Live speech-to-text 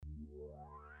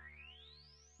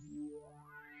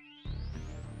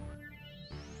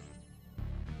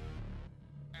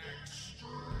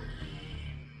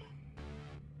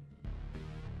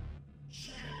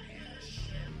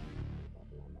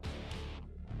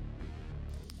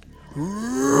Radio.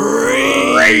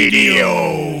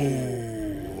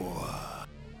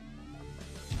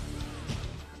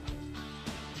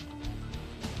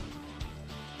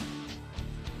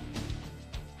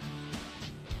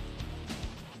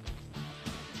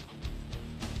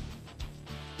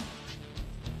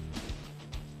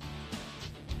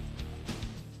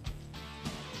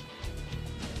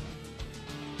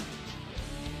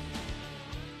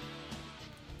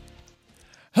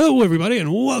 Hello, everybody,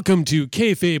 and welcome to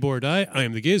Kayfabe or Die. I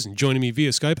am the Giz, and joining me via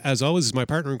Skype, as always, is my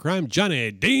partner in crime, Johnny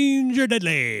Danger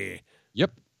Deadly.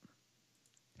 Yep.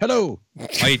 Hello.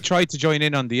 I tried to join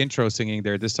in on the intro singing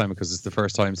there this time because it's the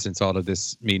first time since all of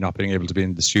this, me not being able to be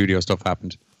in the studio stuff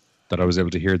happened, that I was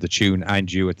able to hear the tune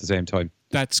and you at the same time.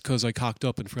 That's because I cocked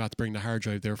up and forgot to bring the hard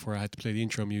drive, therefore I had to play the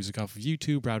intro music off of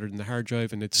YouTube rather than the hard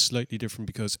drive, and it's slightly different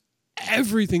because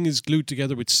everything is glued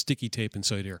together with sticky tape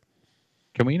inside here.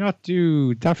 Can we not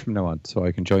do that from now on so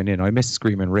I can join in? I miss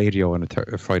Screaming Radio on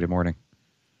a Friday morning.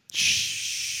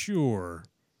 Sure.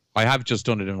 I have just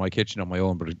done it in my kitchen on my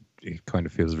own, but it kind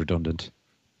of feels redundant.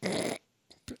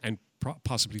 And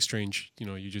possibly strange. You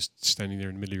know, you're just standing there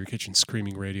in the middle of your kitchen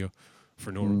screaming radio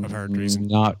for no apparent reason.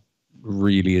 Not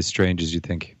really as strange as you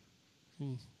think.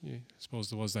 Yeah, I suppose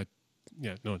there was that.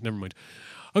 Yeah, no, never mind.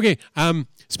 Okay,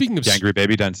 speaking of... The Angry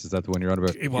Baby Dance, is that the one you're on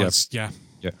about? It was, yeah.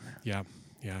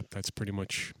 Yeah, that's pretty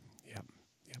much, yeah.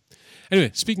 Anyway,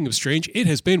 speaking of strange, it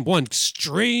has been one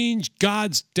strange,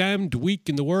 God's damned week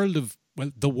in the world of,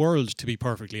 well, the world, to be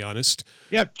perfectly honest.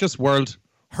 Yeah, just world.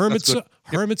 Hermits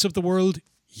of the world,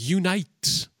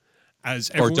 unite.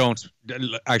 Or don't.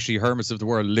 Actually, hermits of the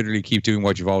world literally keep doing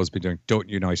what you've always been doing. Don't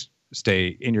unite.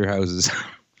 Stay in your houses,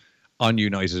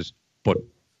 ununited, but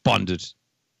bonded.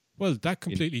 Well, that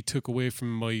completely took away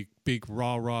from my big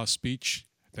rah-rah speech.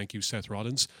 Thank you, Seth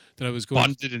Rollins. That I was going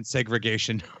bonded in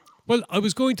segregation. Well, I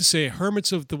was going to say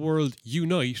hermits of the world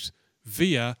unite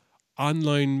via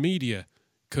online media,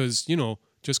 because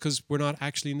just because we're not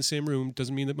actually in the same room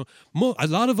doesn't mean that a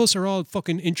lot of us are all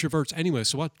fucking introverts anyway.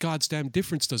 So what God's damn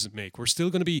difference does it make? We're still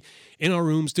going to be in our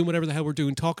rooms doing whatever the hell we're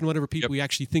doing, talking to whatever people we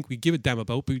actually think we give a damn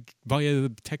about via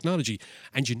technology.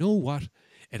 And you know what?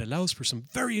 It allows for some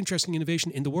very interesting innovation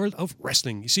in the world of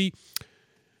wrestling. You see,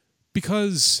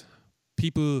 because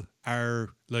people are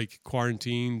like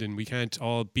quarantined and we can't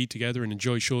all be together and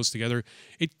enjoy shows together,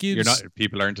 it gives...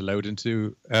 People aren't allowed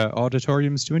into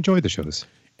auditoriums to enjoy the shows.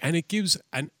 And it gives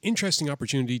an interesting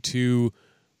opportunity to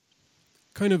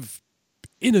kind of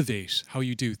innovate how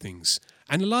you do things.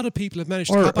 And a lot of people have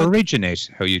managed to... originate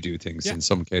how you do things in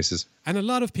some cases. And a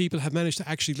lot of people have managed to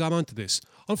actually glom onto this.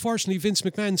 Unfortunately, Vince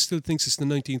McMahon still thinks it's the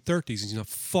 1930s and he's a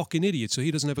fucking idiot, so he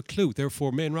doesn't have a clue.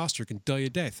 Therefore, main roster can die a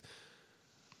death.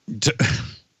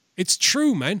 It's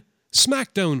true, man.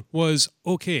 SmackDown was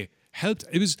okay. Helped.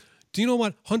 It was... Do you know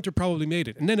what? Hunter probably made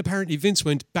it. And then apparently Vince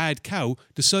went bad cow,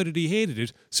 decided he hated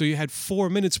it, so you had 4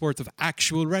 minutes worth of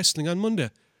actual wrestling on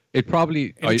Monday. It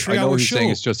probably... I know he's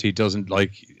saying it's just he doesn't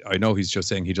like... I know he's just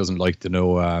saying he doesn't like the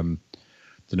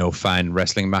no fan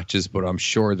wrestling matches, but I'm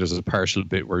sure there's a partial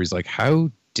bit where he's like, how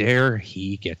dare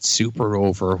he get super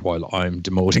over while I'm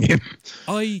demoting him?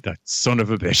 That son of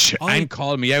a bitch. And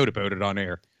call me out about it on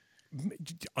air.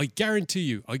 I guarantee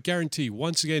you,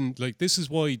 once again, like, this is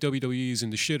why WWE is in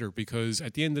the shitter, because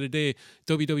at the end of the day,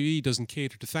 WWE doesn't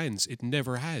cater to fans. It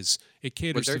never has. It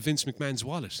caters to Vince McMahon's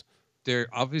wallet. They're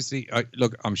obviously,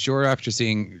 look, I'm sure after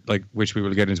seeing, like, which we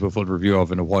will get into a full review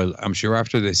of in a while, I'm sure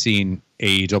after they've seen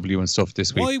AEW and stuff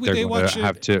this week, they're going to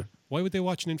have to... Why would they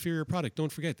watch an inferior product?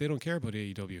 Don't forget, they don't care about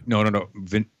AEW. No.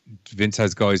 Vince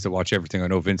has guys that watch everything. I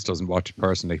know Vince doesn't watch it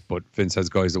personally, but Vince has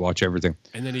guys that watch everything.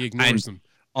 And then he ignores them.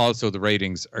 Also, the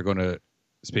ratings are going to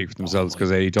speak for themselves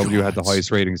because AEW had the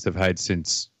highest ratings they've had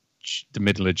since the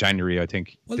middle of January, I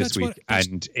think, this week.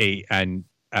 And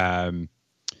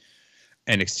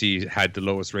NXT had the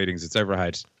lowest ratings it's ever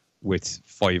had, with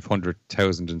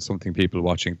 500,000 and something people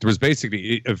watching. There was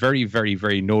basically a very, very,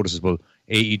 very noticeable...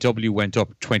 AEW went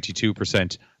up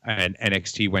 22% and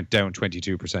NXT went down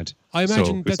 22%. I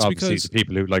imagine that's because... the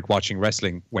people who like watching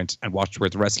wrestling went and watched where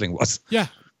the wrestling was. Yeah.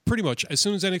 Pretty much, as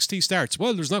soon as NXT starts,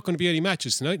 well, there's not going to be any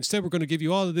matches tonight. Instead, we're going to give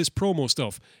you all of this promo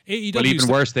stuff. AEW well, even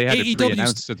worse, they had it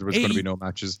pre-announced that there was going to be no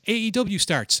matches. AEW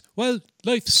starts. Well,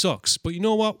 life sucks, but you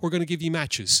know what? We're going to give you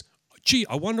matches. Gee,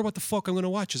 I wonder what the fuck I'm going to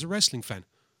watch as a wrestling fan.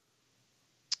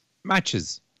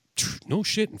 Matches. No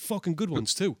shit, and fucking good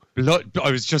ones too. I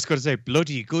was just going to say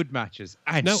bloody good matches,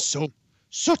 and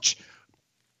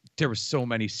there were so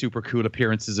many super cool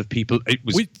appearances of people. It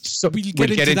was we'll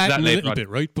get into that in a little bit,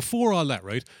 right? Before all that,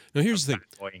 right? Now here's the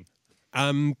thing.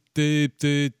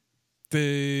 The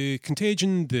the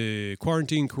contagion, the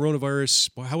quarantine, coronavirus,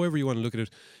 however you want to look at it,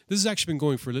 this has actually been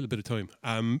going for a little bit of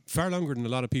time, far longer than a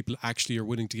lot of people actually are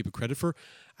willing to give it credit for,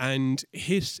 and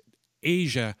hit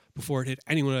Asia before it hit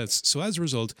anyone else. So as a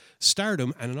result,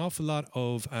 Stardom and an awful lot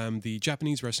of the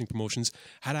Japanese wrestling promotions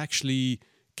had actually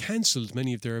cancelled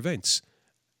many of their events.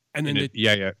 And then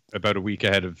about a week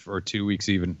ahead of, or 2 weeks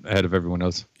even ahead of everyone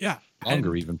else. Yeah.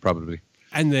 Longer even, probably.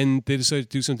 And then they decided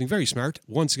to do something very smart,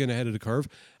 once again ahead of the curve,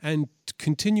 and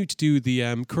continue to do the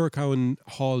Kurakawan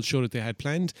Hall show that they had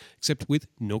planned, except with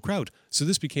no crowd. So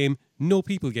this became No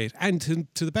People Gate. And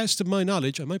to the best of my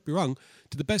knowledge, I might be wrong,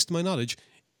 to the best of my knowledge,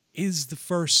 is the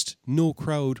first no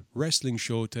crowd wrestling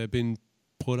show to have been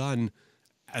put on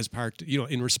as part,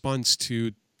 in response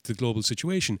to the global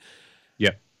situation.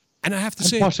 Yeah. And I have to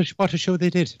say, what a show they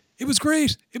did. It was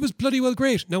great. It was bloody well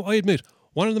great. Now, I admit,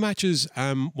 one of the matches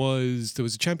there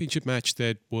was a championship match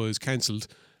that was cancelled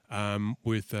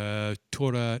with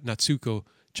Tora Natsuko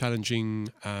challenging...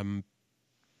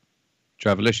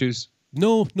 travel issues?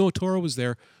 No, Tora was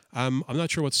there. I'm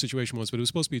not sure what the situation was, but it was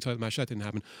supposed to be a title match. That didn't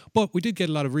happen. But we did get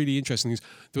a lot of really interesting things.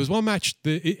 There was one match.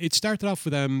 It started off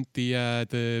with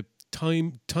the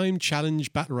time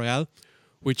challenge battle royale,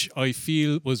 which I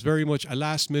feel was very much a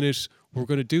last minute. We're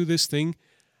going to do this thing.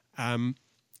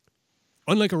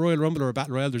 Unlike a Royal Rumble or a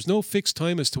Battle Royale, there's no fixed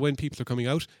time as to when people are coming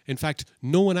out. In fact,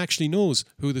 no one actually knows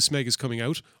who the Smeg is coming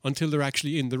out until they're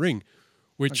actually in the ring,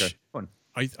 which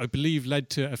I believe led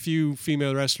to a few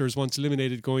female wrestlers once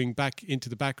eliminated going back into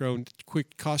the background,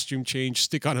 quick costume change,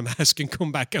 stick on a mask and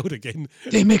come back out again.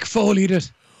 They Mick Foley'd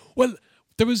it. Well,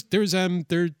 there was one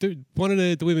of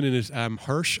the women in it,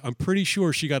 Hirsch. I'm pretty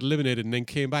sure she got eliminated and then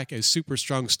came back as Super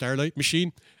Strong Starlight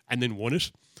Machine and then won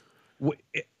it.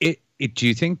 Do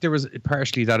you think there was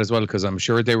partially that as well? Because I'm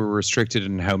sure they were restricted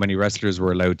in how many wrestlers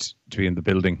were allowed to be in the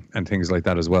building and things like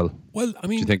that as well. Well, I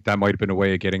mean... Do you think that might have been a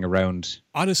way of getting around?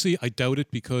 Honestly, I doubt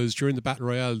it, because during the Battle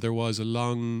Royale, there was a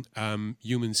long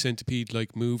human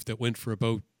centipede-like move that went for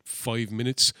about 5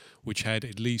 minutes, which had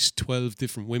at least 12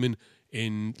 different women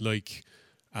in,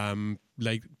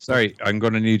 Sorry, I'm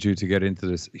going to need you to get into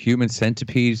this. Human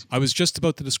centipede? I was just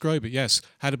about to describe it, yes.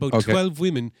 Had about 12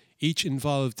 women, each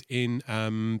involved in...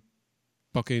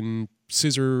 fucking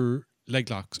scissor leg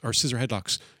locks or scissor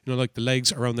headlocks. Like the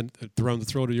legs around the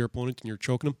throat of your opponent and you're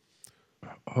choking them.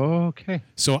 Okay.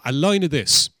 So a line of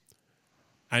this,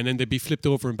 and then they'd be flipped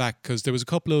over and back, because there was a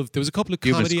couple of comedy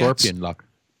Human scorpion acts. Lock.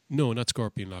 No, not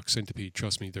scorpion lock. Centipede.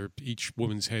 Trust me. Each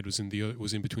woman's head was in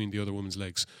between the other woman's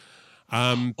legs.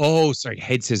 Sorry,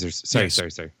 head scissors.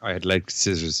 Sorry. I had leg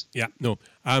scissors. Yeah, no.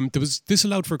 This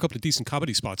allowed for a couple of decent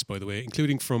comedy spots, by the way,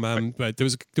 including from there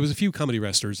was a few comedy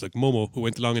wrestlers like Momo who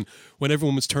went along, and when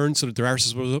everyone was turned so that their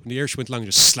arses were up in the air, she went along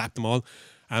and just slapped them all.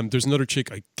 There's another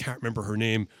chick, I can't remember her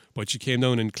name, but she came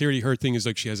down and clearly her thing is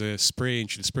like she has a spray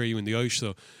and she'll spray you in the eyes.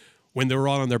 So when they were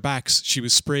all on their backs, she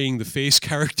was spraying the face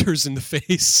characters in the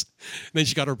face. And then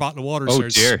she got her bottle of water.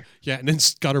 Dear. Yeah, and then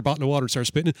got her bottle of water and started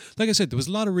spitting. Like I said, there was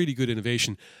a lot of really good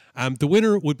innovation. The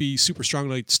winner would be Super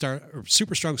Strong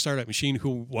Starlight Machine,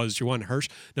 who was your one Hirsch.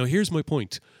 Now, here's my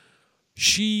point.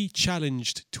 She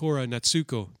challenged Tora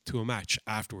Natsuko to a match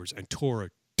afterwards, and Tora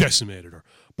decimated her.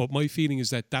 But my feeling is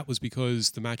that was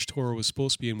because the match Tora was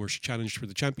supposed to be in, where she challenged for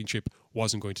the championship,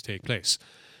 wasn't going to take place.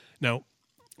 Now,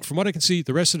 from what I can see,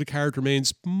 the rest of the card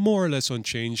remains more or less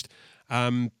unchanged.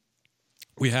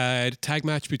 We had a tag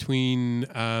match between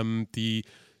the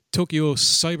Tokyo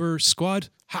Cyber Squad,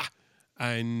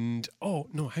 and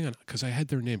hang on, because I had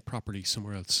their name properly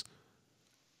somewhere else.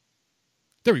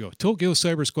 There we go. Tokyo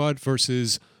Cyber Squad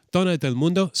versus Donna Del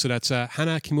Mundo. So that's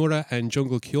Hana Kimura and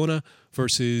Jungle Kiona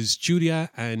versus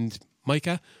Julia and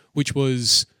Maika, which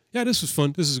was... Yeah, this was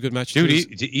fun. This is a good match. Dude,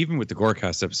 even with the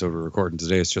Gorecast episode we're recording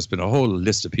today, it's just been a whole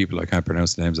list of people I can't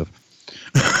pronounce the names of.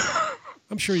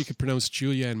 I'm sure you could pronounce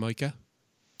Julia and Maika.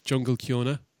 Jungle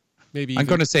Kiona. Maybe I'm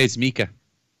going to say it's Mika.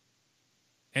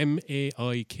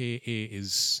 Maika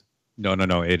is...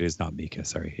 No, it is not Mika.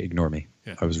 Sorry, ignore me.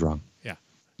 Yeah. I was wrong. Yeah.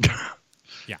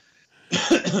 Yeah.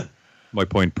 My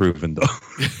point proven, though.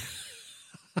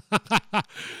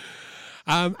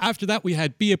 After that, we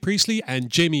had Bea Priestley and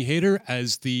Jamie Hayter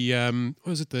as the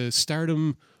the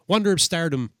Stardom Wonder of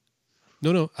Stardom,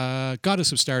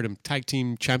 Goddess of Stardom tag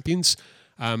team champions.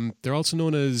 They're also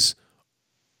known as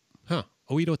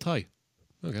Oedo Tai.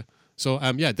 Okay, so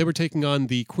they were taking on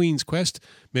the Queen's Quest,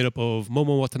 made up of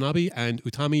Momo Watanabe and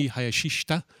Utami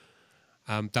Hayashishita.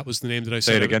 That was the name that I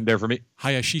said. Say it again there for me.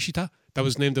 Hayashishita. That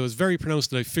was the name that was very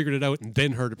pronounced, that I figured it out and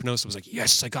then heard it pronounced. I was like,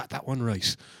 yes, I got that one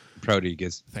right. Proud of you,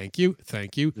 Giz. Thank you.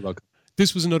 You're welcome.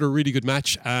 This was another really good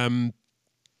match.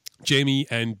 Jamie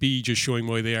and B just showing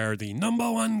why they are the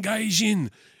number one gaijin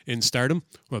in Stardom.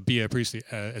 Well, Bea Priestley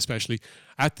especially.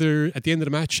 At the end of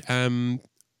the match, I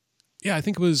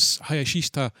think it was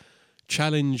Hayashishita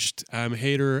challenged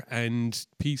Hayter and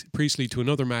Priestley to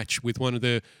another match with one of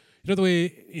the... You know the way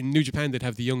in New Japan they'd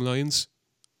have the young lions?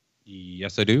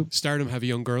 Yes, I do. Stardom have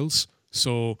young girls.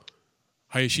 So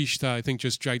Hayashishita, I think,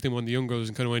 just dragged in one of the young girls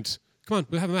and kind of went, come on,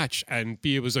 we'll have a match. And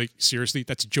Bea was like, seriously,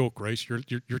 that's a joke, right?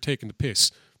 You're taking the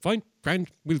piss. Fine, grand,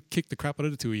 we'll kick the crap out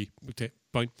of the two.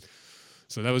 Fine.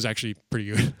 So that was actually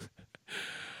pretty good.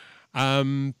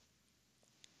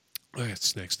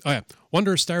 What's next? Oh, yeah.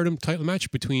 Wonder Stardom title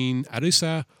match between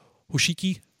Arisa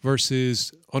Hoshiki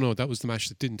versus... Oh, no, that was the match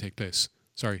that didn't take place.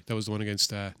 Sorry, that was the one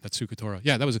against Natsuko Tora.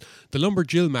 Yeah, that was it. The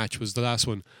Lumberjill match was the last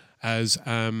one as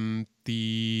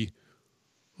the...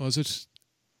 What was it?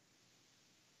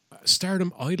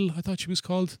 Stardom Idol, I thought she was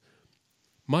called.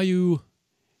 Mayu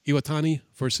Iwatani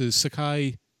versus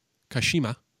Sakai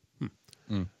Kashima.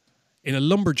 In a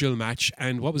Lumberjill match.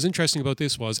 And what was interesting about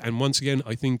this was, and once again,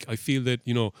 I feel that,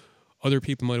 other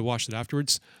people might have watched it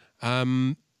afterwards.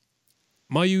 Mayu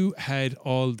had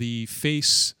all the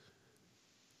face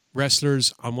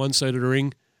wrestlers on one side of the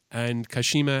ring, and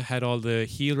Kashima had all the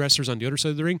heel wrestlers on the other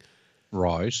side of the ring.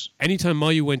 Right. Anytime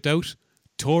Mayu went out,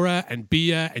 Tora and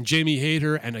Bea and Jamie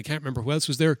Hayter, and I can't remember who else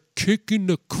was there, kicking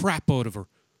the crap out of her.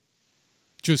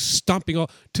 Just stomping all,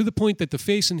 to the point that the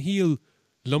face and heel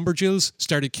Lumberjills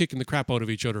started kicking the crap out of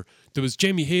each other. There was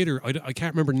Jamie Hayter, I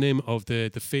can't remember the name of the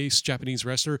face Japanese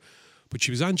wrestler, but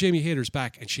she was on Jamie Hayter's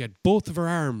back and she had both of her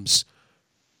arms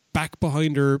back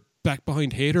behind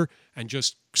Hayter and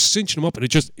just cinching them up, and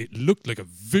it looked like a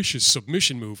vicious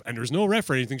submission move, and there's no ref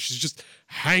or anything. She's just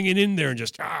hanging in there and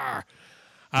just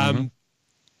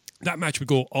That match would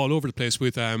go all over the place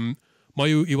with Mayu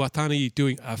Iwatani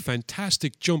doing a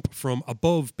fantastic jump from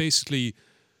above, basically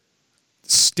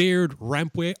staired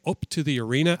rampway up to the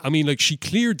arena. I mean, like, she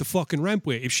cleared the fucking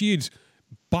rampway. If she had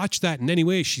botched that in any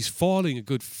way, she's falling a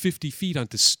good 50 feet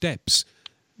onto steps.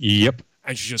 Yep.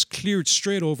 And she just cleared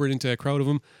straight over it into a crowd of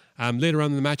them. Later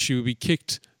on in the match, she would be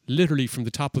kicked literally from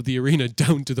the top of the arena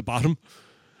down to the bottom.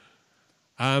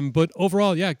 But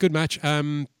overall, yeah, good match.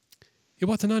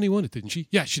 Iwatanani won it, didn't she?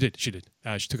 Yeah, she did. She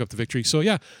took up the victory. So,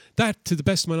 yeah, that, to the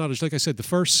best of my knowledge, like I said, the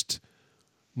first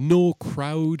no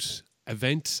crowd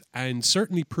event, and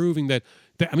certainly proving that,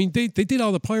 they did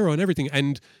all the pyro and everything,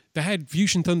 and they had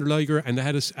Vyushin Thunder Liger, and they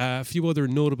had a few other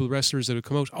notable wrestlers that would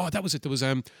come out. Oh, that was it. There was,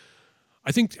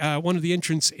 I think one of the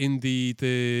entrants in the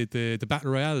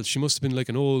Battle Royale, she must have been like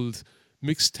an old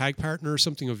mixed tag partner or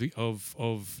something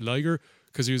of Liger,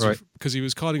 because he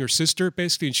was calling her sister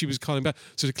basically, and she was calling back.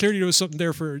 So clearly there was something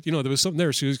there there was something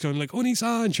there. She was kind of like,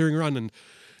 "Oni-san," cheering her on, and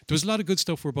there was a lot of good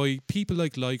stuff whereby people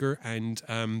like Liger and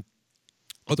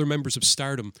other members of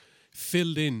Stardom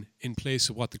filled in place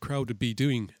of what the crowd would be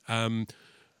doing. Miyu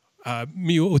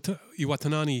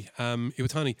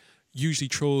Iwatani usually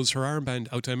throws her armband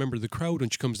out to a member of the crowd when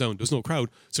she comes down. There's no crowd,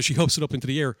 so she hops it up into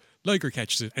the air. Liger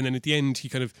catches it, and then at the end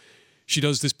she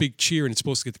does this big cheer, and it's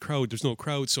supposed to get the crowd. There's no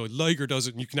crowd, so Liger does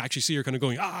it, and you can actually see her kind of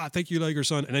going, thank you,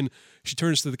 Liger-san. And then she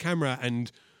turns to the camera,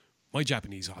 and my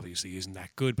Japanese obviously isn't that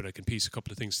good, but I can piece a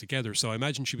couple of things together. So I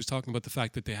imagine she was talking about the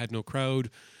fact that they had no crowd.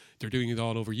 They're doing it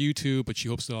all over YouTube, but she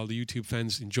hopes that all the YouTube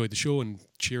fans enjoyed the show and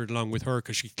cheered along with her,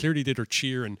 because she clearly did her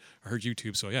cheer and her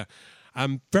YouTube. So yeah,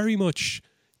 very much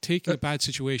taking a bad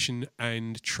situation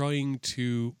and trying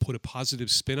to put a positive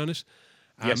spin on it.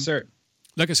 Yes, sir.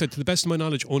 Like I said, to the best of my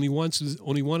knowledge, only one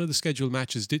of the scheduled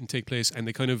matches didn't take place, and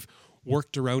they kind of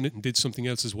worked around it and did something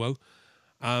else as well.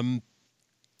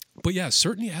 But yeah,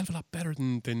 certainly a hell of a lot better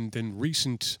than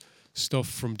recent stuff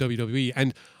from WWE.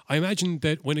 And I imagine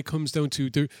that when it comes down to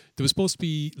there was supposed to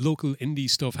be local indie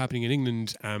stuff happening in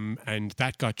England, and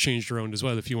that got changed around as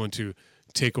well. If you want to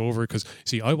take over, because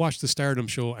see, I watched the Stardom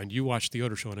show and you watched the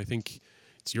other show, and I think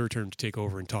it's your turn to take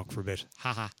over and talk for a bit.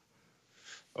 Haha.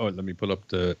 Oh, let me pull up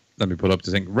the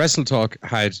thing. Wrestle Talk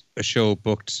had a show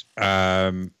booked,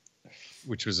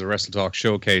 which was a Wrestle Talk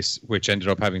showcase, which ended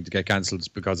up having to get cancelled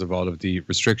because of all of the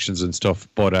restrictions and stuff.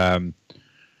 But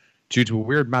due to a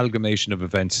weird amalgamation of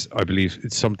events, I believe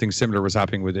it's something similar was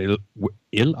happening with Will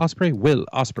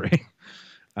Ospreay.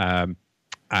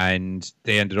 And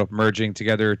they ended up merging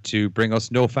together to bring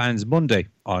us No Fans Monday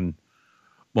on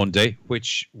Monday,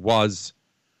 which was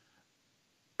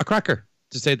a cracker,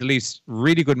 to say the least.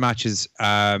 Really good matches.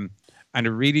 And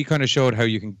it really kind of showed how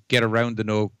you can get around the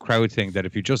no crowd thing, that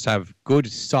if you just have good,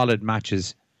 solid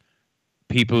matches,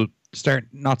 people start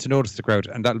not to notice the crowd,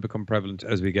 and that'll become prevalent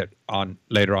as we get on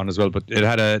later on as well. But they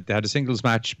had a singles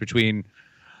match between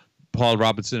Paul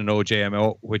Robinson and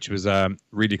OJMO, which was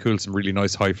really cool. Some really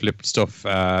nice high flip stuff,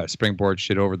 springboard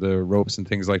shit over the ropes and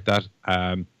things like that.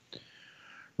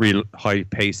 Real high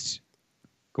paced.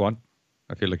 Go on.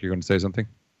 I feel like you're going to say something.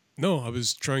 No, I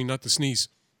was trying not to sneeze.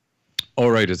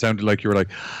 All right. It sounded like you were like,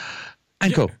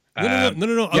 Anko. Yeah.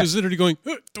 No. I was literally going,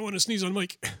 don't want to sneeze on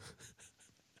mic.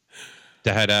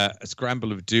 They had a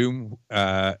Scramble of Doom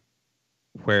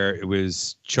where it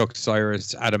was Chuck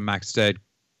Cyrus, Adam Maxted,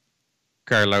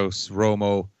 Carlos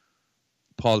Romo,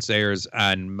 Paul Sayers,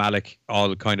 and Malik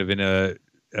all kind of in a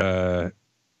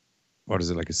what is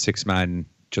it, like a 6-man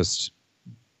just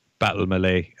battle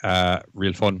melee.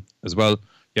 Real fun as well.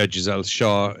 Yeah, Giselle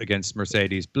Shaw against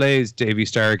Mercedes Blaze, Davey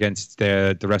Starr against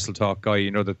the Wrestle Talk guy.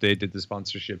 You know that they did the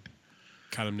sponsorship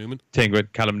Callum Newman thing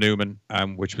with Callum Newman,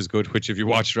 which was good. Which if you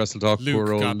watched Wrestle Talk,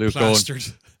 poor old Luke plastered.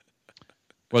 Owen.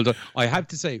 Well done. I have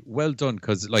to say, well done,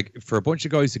 because like for a bunch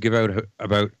of guys to give out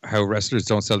about how wrestlers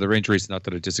don't sell their injuries, not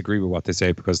that I disagree with what they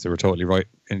say, because they were totally right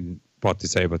in what they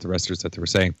say about the wrestlers that they were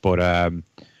saying. But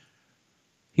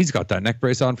he's got that neck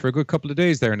brace on for a good couple of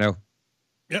days there now.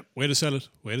 Yep, way to sell it.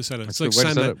 It's like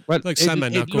Sandman. Well, like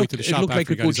Sandman not going to the shop. It looked like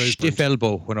a good stiff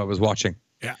elbow when I was watching.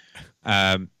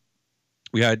 Yeah.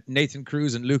 We had Nathan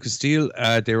Cruz and Lucas Steele.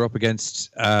 They were up against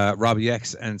Robbie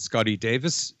X and Scotty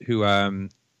Davis, who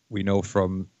we know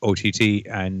from OTT,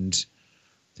 and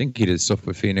I think he did stuff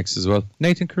with Phoenix as well.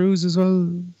 Nathan Cruz as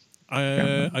well.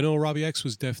 I know Robbie X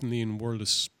was definitely in World of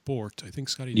Sport. I think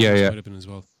Scotty Davis might have been as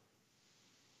well.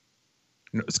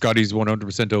 No, Scotty's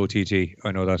 100% OTT.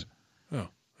 I know that. Oh,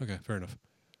 okay, fair enough.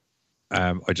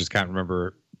 I just can't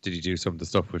remember. Did he do some of the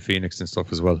stuff with Phoenix and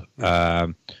stuff as well?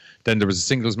 Then there was a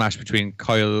singles match between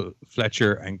Kyle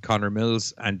Fletcher and Connor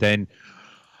Mills, and then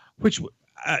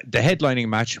the headlining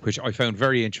match, which I found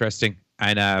very interesting,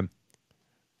 and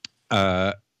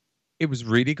it was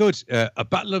really good. A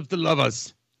battle of the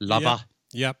lovers.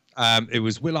 Yep. It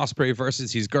was Will Ospreay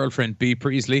versus his girlfriend Bea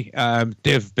Priestley.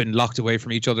 They've been locked away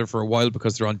from each other for a while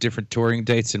because they're on different touring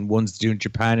dates, and one's doing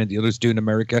Japan and the other's doing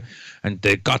America, and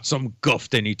they've got some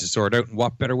guff they need to sort out. And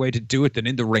what better way to do it than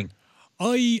in the ring?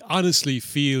 I honestly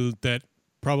feel that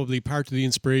probably part of the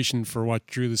inspiration for what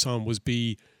drew this on was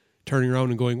Bea turning around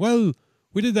and going, well,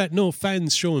 we did that no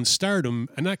fans show in Stardom,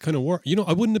 and that kind of worked. You know,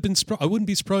 I wouldn't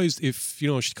be surprised if, she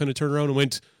kind of turned around and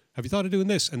went, have you thought of doing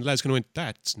this? And the lads kind of went,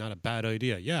 that's not a bad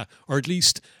idea. Yeah. Or at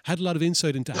least had a lot of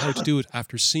insight into how to do it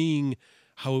after seeing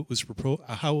how it was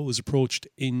approached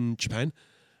in Japan.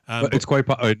 But it's quite,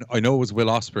 I know it was Will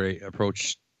Ospreay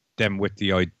approached them with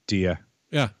the idea.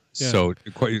 Yeah. So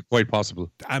quite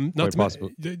possible.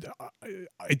 Possible.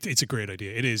 It's a great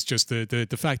idea. It is just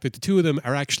the fact that the two of them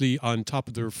are actually on top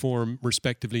of their form,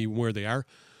 respectively, where they are.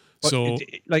 But so,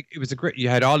 it was a great. You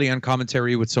had Ollie on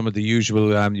commentary with some of the usual.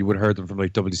 You would have heard them from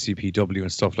like WCPW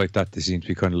and stuff like that. They seem to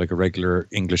be kind of like a regular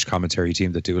English commentary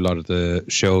team that do a lot of the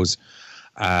shows.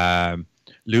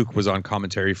 Luke was on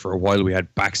commentary for a while. We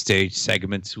had backstage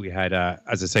segments. We had,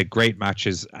 as I say, great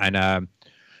matches, and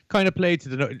kind of played to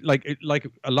the like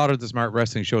a lot of the Smart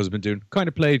Wrestling shows have been doing. Kind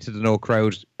of played to the no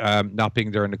crowd, not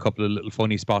being there in a couple of little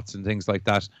funny spots and things like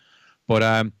that.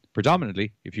 But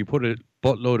predominantly, if you put a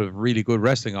buttload of really good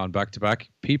wrestling on back to back,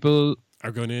 people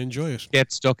are going to enjoy it.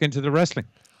 Get stuck into the wrestling.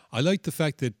 I like the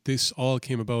fact that this all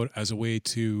came about as a way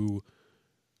to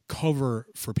cover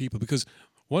for people, because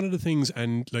one of the things,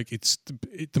 and like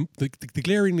the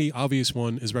glaringly obvious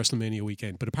one is WrestleMania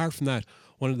weekend, but apart from that,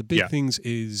 one of the big things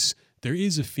is there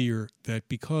is a fear that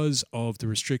because of the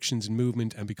restrictions in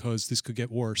movement and because this could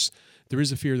get worse, there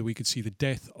is a fear that we could see the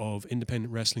death of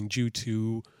independent wrestling due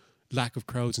to lack of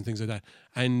crowds and things like that.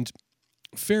 And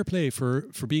fair play for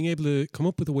being able to come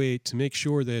up with a way to make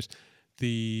sure that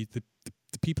the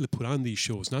people that put on these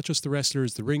shows, not just the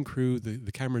wrestlers, the ring crew,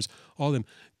 the cameras, all of them,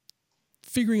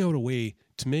 figuring out a way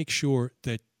to make sure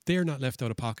that they're not left out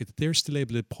of pocket, that they're still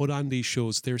able to put on these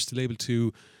shows, they're still able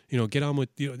to, get on with,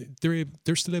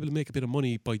 they're still able to make a bit of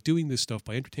money by doing this stuff,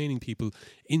 by entertaining people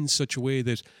in such a way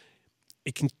that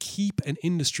it can keep an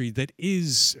industry that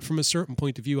is, from a certain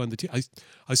point of view, on the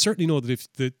I certainly know that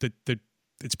if that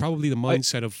it's probably the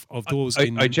mindset of those.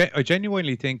 I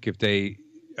genuinely think if they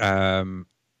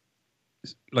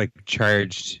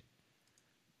charged,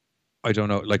 I don't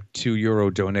know, like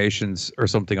 €2 donations or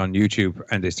something on YouTube,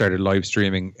 and they started live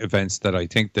streaming events, that I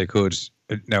think they could.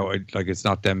 Now, it's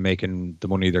not them making the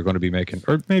money they're going to be making,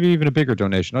 or maybe even a bigger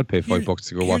donation. I'd pay $5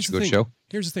 to go watch a good show.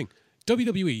 Here's the thing: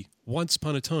 WWE, once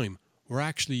upon a time, were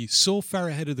actually so far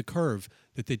ahead of the curve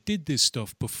that they did this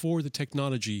stuff before the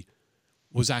technology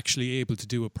was actually able to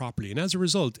do it properly, and as a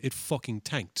result, it fucking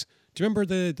tanked. Do you remember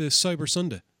the Cyber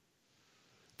Sunday?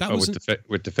 That was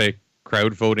with the fake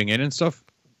crowd voting in and stuff.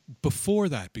 before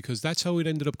that, because that's how it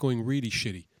ended up going really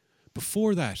shitty.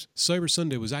 Before that, Cyber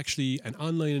Sunday was actually an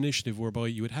online initiative whereby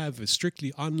you would have a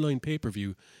strictly online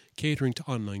pay-per-view catering to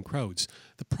online crowds.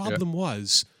 The problem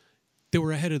was they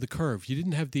were ahead of the curve. You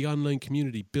didn't have the online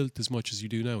community built as much as you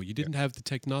do now. You didn't have the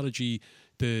technology,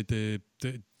 the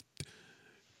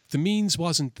means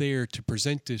wasn't there to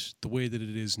present it the way that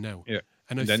it is now. Yeah.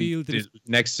 And I feel that the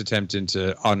next attempt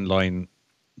into online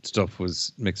stuff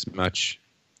was Mix and Match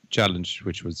Challenge,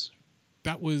 which was...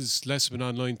 That was less of an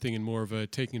online thing and more of a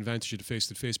taking advantage of the face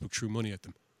that Facebook threw money at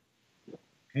them.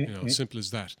 Simple as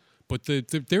that. But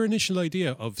their initial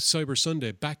idea of Cyber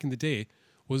Sunday back in the day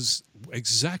was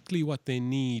exactly what they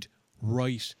need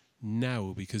right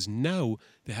now, because now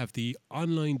they have the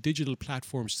online digital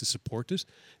platforms to support it.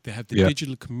 They have the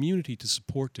digital community to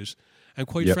support it. And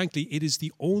quite frankly, it is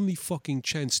the only fucking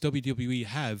chance WWE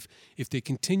have if they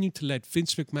continue to let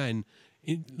Vince McMahon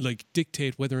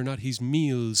dictate whether or not his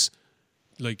meals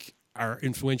are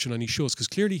influential on his shows, because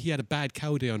clearly he had a bad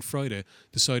cow day on Friday,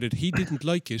 decided he didn't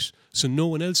like it, so no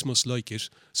one else must like it.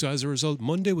 So as a result,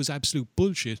 Monday was absolute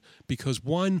bullshit because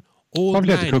one old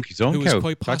man who was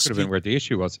quite possibly, that could have been where the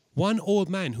issue was. One old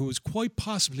man who was quite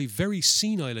possibly very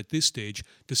senile at this stage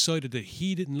decided that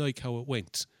he didn't like how it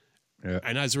went. Yeah.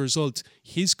 And as a result,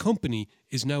 his company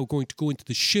is now going to go into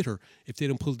the shitter if they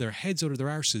don't pull their heads out of their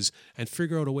arses and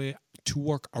figure out a way to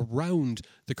work around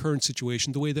the current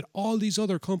situation the way that all these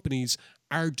other companies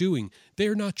are doing.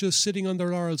 They're not just sitting on their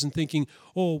laurels and thinking,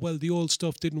 oh, well, the old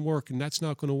stuff didn't work and that's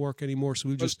not going to work anymore, so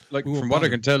from what I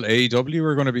can tell, AEW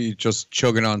are going to be just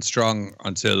chugging on strong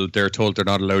until they're told they're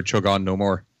not allowed to chug on no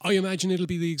more. I imagine it'll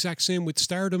be the exact same with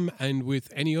Stardom and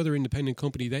with any other independent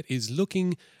company that is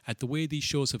looking at the way these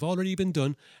shows have already been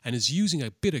done and is using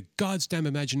a bit of God's damn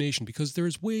imagination, because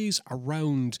there's ways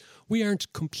around. We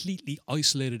aren't completely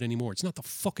isolated anymore. It's not the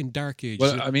fucking dark age.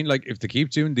 Well, I mean, if they keep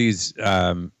doing these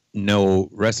no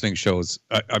wrestling shows,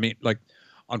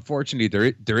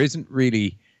 unfortunately, there isn't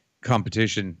really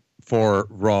competition for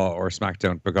Raw or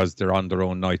SmackDown because they're on their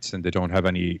own nights and they don't have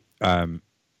any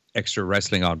extra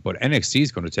wrestling on. But NXT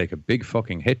is going to take a big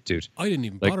fucking hit, dude. I didn't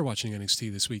even bother watching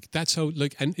NXT this week. That's how,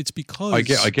 and it's because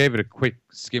I gave it a quick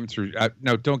skim through.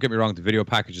 Now, don't get me wrong, the video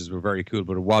packages were very cool,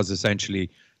 but it was essentially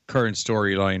current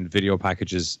storyline video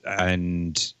packages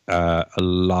and a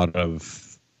lot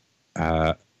of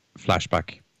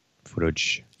flashback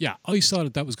footage. Yeah, I saw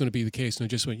that was going to be the case, and I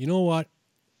just went, you know what?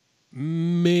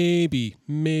 Maybe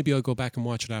I'll go back and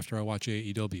watch it after I watch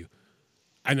AEW.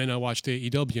 And then I watched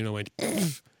AEW and I went,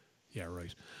 yeah,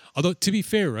 right. Although, to be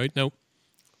fair, right, now,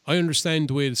 I understand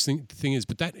the way the thing is,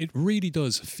 but that it really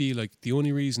does feel like the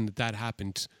only reason that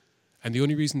happened and the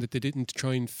only reason that they didn't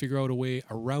try and figure out a way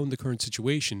around the current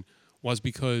situation was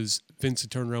because Vince had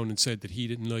turned around and said that he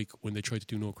didn't like when they tried to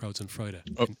do no crowds on Friday.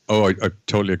 I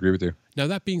totally agree with you. Now,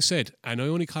 that being said, and I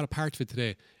only caught a part of it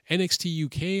today, NXT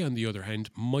UK, on the other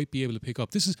hand, might be able to pick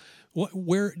up. This is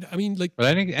where, I mean, like... Well,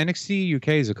 I think NXT UK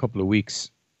is a couple of weeks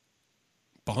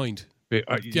behind.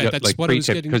 That's what I was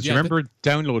getting. Because remember,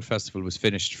 Download Festival was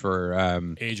finished for...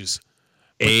 ages.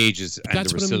 And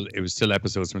it was still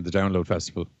episodes from the Download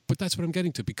Festival. But that's what I'm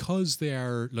getting to. Because they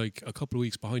are like a couple of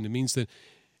weeks behind, it means that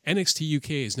NXT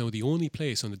UK is now the only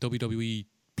place on the WWE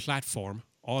platform,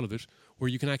 all of it, where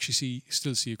you can actually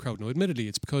still see a crowd. Now, admittedly,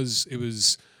 it's because it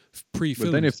was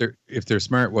pre-filmed. But then if they're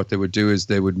smart, what they would do is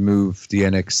they would move the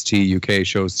NXT UK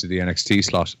shows to the NXT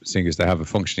slot, seeing as they have a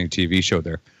functioning TV show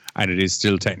there. And it is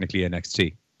still technically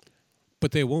NXT.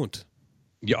 But they won't.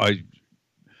 Yeah,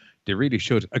 they really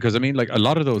should. Because, I mean, like, a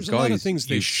lot of those guys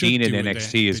you've seen in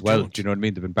NXT as well. Do you know what I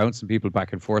mean? They've been bouncing people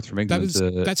back and forth from England.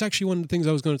 That's actually one of the things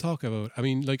I was going to talk about. I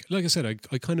mean, like I said,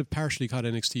 I kind of partially caught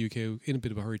NXT UK in a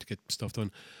bit of a hurry to get stuff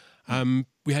done.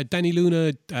 We had Danny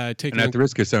Luna taking... And at the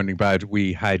risk of sounding bad,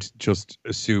 we had just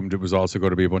assumed it was also going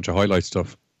to be a bunch of highlight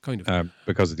stuff. Kind of.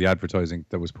 Because of the advertising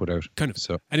that was put out. Kind of.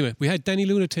 So anyway, we had Danny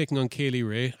Luna taking on Kaylee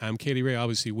Ray. Kaylee Ray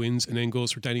obviously wins and then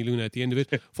goes for Danny Luna at the end of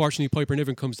it. Fortunately, Piper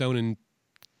Niven comes down and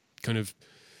kind of...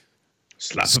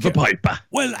 Slap of a Piper.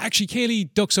 Well, actually,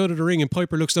 Kaylee ducks out of the ring and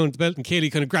Piper looks down at the belt and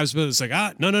Kaylee kind of grabs the belt. It's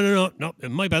like, no,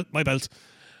 my belt.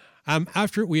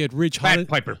 After we had Ridge Holland...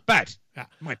 Bad, Piper, bad.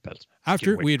 My belt.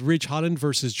 After we had Ridge Holland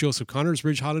versus Joseph Connors.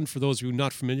 Ridge Holland, for those of you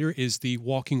not familiar, is the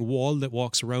walking wall that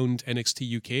walks around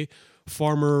NXT UK.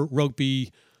 Former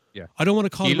rugby... Yeah. I don't want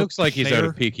to call him. He looks like he's out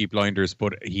of Peaky Blinders,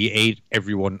 but he ate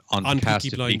everyone on the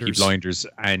cast of Peaky Blinders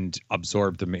and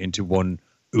absorbed them into one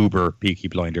uber Peaky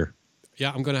Blinder.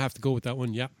 Yeah, I'm going to have to go with that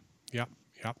one. Yeah.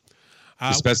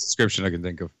 The best description I can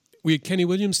think of. We had Kenny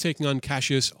Williams taking on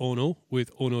Cassius Ohno,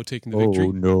 with Ohno taking the victory.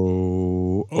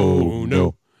 Oh,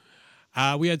 no.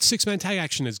 We had 6-man tag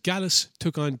action as Gallus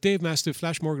took on Dave Mastiff,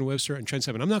 Flash Morgan Webster, and Trent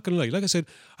Seven. I'm not going to lie. Like I said,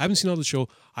 I haven't seen all the show.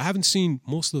 I haven't seen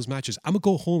most of those matches. I'm going to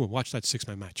go home and watch that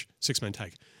 6-man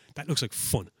tag. That looks like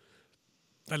fun.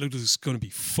 That looks going to be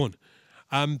fun.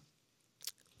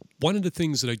 One of the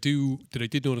things that I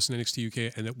did notice in NXT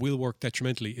UK and that will work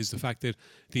detrimentally is the fact that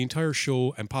the entire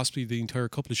show and possibly the entire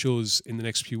couple of shows in the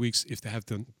next few weeks, if they have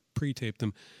done pre-taped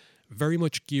them, very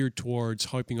much geared towards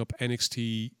hyping up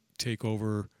NXT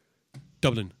TakeOver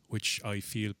Dublin, which I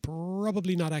feel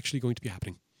probably not actually going to be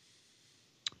happening.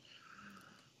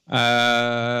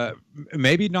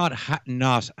 Maybe not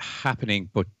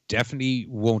happening, but definitely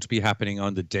won't be happening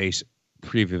on the date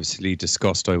previously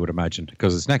discussed, I would imagine,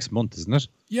 because it's next month, isn't it?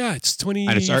 Yeah, it's 25th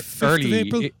and it's early of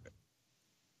April.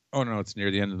 No, it's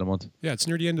near the end of the month. Yeah, it's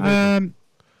near the end of April.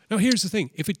 Now, here's the thing.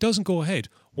 If it doesn't go ahead,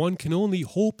 one can only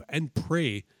hope and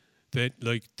pray that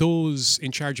like those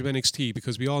in charge of NXT,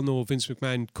 because we all know Vince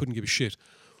McMahon couldn't give a shit,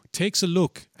 takes a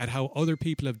look at how other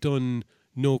people have done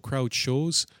no crowd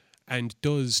shows and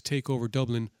does take over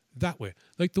Dublin that way,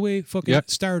 like the way fucking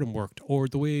Stardom worked, or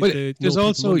the way. But there's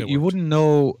also you wouldn't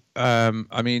know.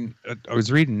 I mean, I was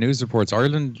reading news reports.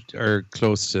 Ireland are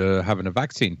close to having a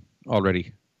vaccine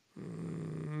already.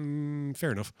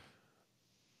 Fair enough.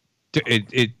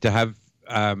 To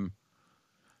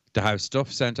have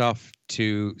stuff sent off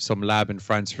to some lab in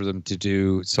France for them to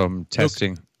do some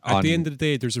testing. Look, at the end of the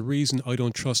day, there's a reason I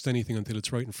don't trust anything until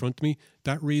it's right in front of me.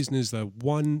 That reason is the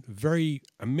one very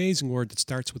amazing word that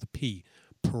starts with a P.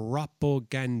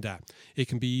 Propaganda. It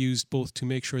can be used both to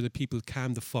make sure that people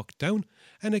calm the fuck down,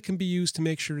 and it can be used to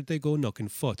make sure that they go knucking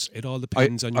futs. It all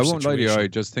depends on your situation. I won't lie to you, I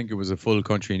just think it was a full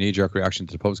country knee-jerk reaction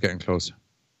to the pubs getting closed.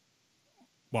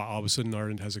 Well, all of a sudden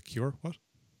Ireland has a cure? What?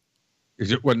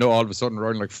 Well, no, all of a sudden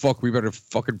we're like, fuck, we better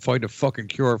fucking find a fucking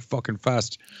cure fucking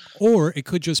fast. Or it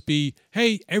could just be,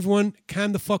 hey, everyone,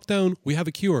 calm the fuck down. We have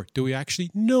a cure. Do we actually?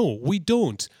 No, we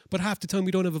don't. But half the time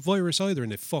we don't have a virus either,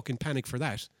 and they fucking panic for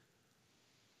that.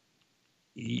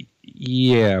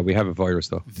 Yeah, we have a virus,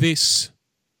 though. This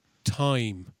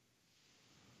time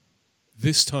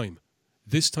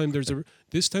there's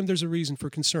a reason for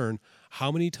concern.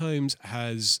 How many times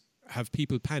have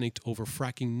people panicked over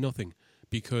fracking nothing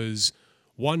because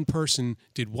one person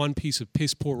did one piece of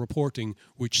piss poor reporting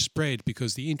which spread,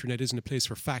 because the internet isn't a place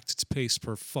for facts, it's a place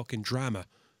for fucking drama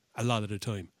a lot of the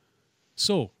time.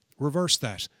 So reverse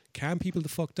that. Calm people the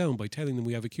fuck down by telling them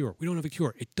we have a cure. We don't have a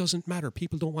cure. It doesn't matter.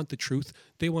 People don't want the truth.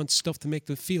 They want stuff to make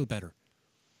them feel better.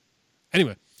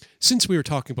 Anyway, since we were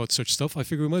talking about such stuff, I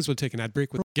figure we might as well take an ad break,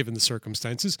 given the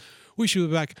circumstances. We should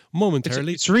be back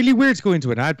momentarily. It's really weird to go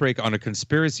into an ad break on a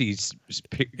conspiracy. It's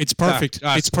perfect.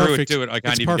 It's perfect. Do it. I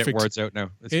can't even get words out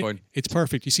now. It's fine. It's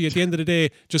perfect. You see, at the end of the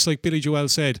day, just like Billy Joel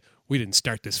said, we didn't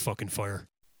start this fucking fire.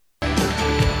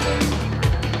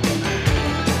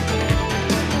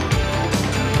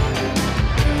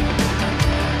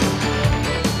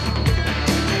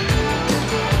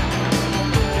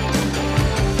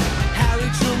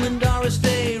 Doris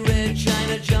Day, Red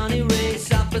China, Johnny Ray,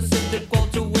 South Pacific,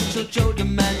 Walter Winchell, Joe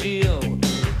DiMaggio,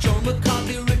 Joe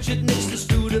McCarthy, Richard Nixon,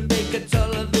 Studebaker,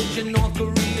 Television, North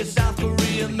Korea, South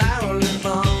Korea, Marilyn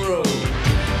Monroe.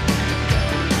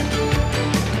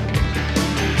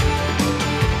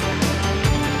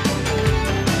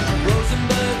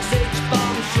 Rosenberg,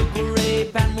 H-Bomb, Sugar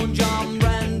Ray, Panmunjom,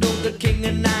 Randall, the King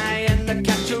and I, and the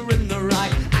Catcher in the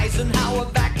Rye, Eisenhower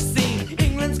vaccine,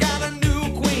 England's got a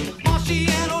new queen,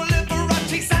 Marciano.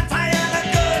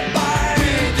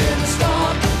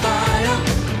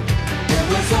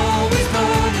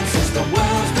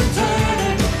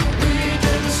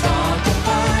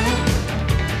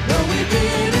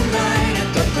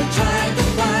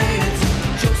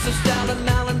 Stalin,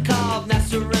 Alan Cobb,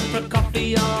 Nasser and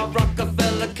Prokofiev,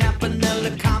 Rockefeller,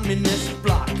 Campanella, Communist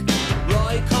Bloc,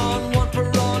 Roy Cohn, one for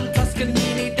on,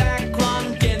 Toscanini,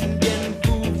 Dacron, Gin,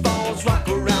 Food Falls, rock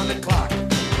around the clock,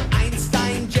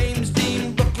 Einstein, James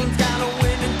Dean, Brooklyn's got a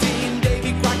winning team,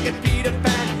 Davy Crockett, Peter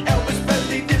Pan, Elvis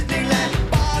Presley,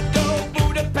 Disneyland, Bardo,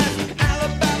 Budapest,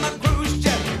 Alabama,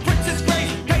 Khrushchev, Princess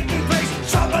Grace, Peyton Place,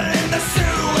 trouble in the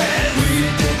Suez. We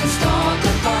didn't start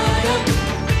the fire.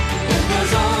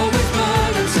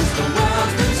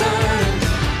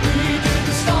 We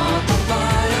didn't start the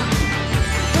fire,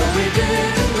 but we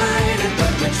didn't light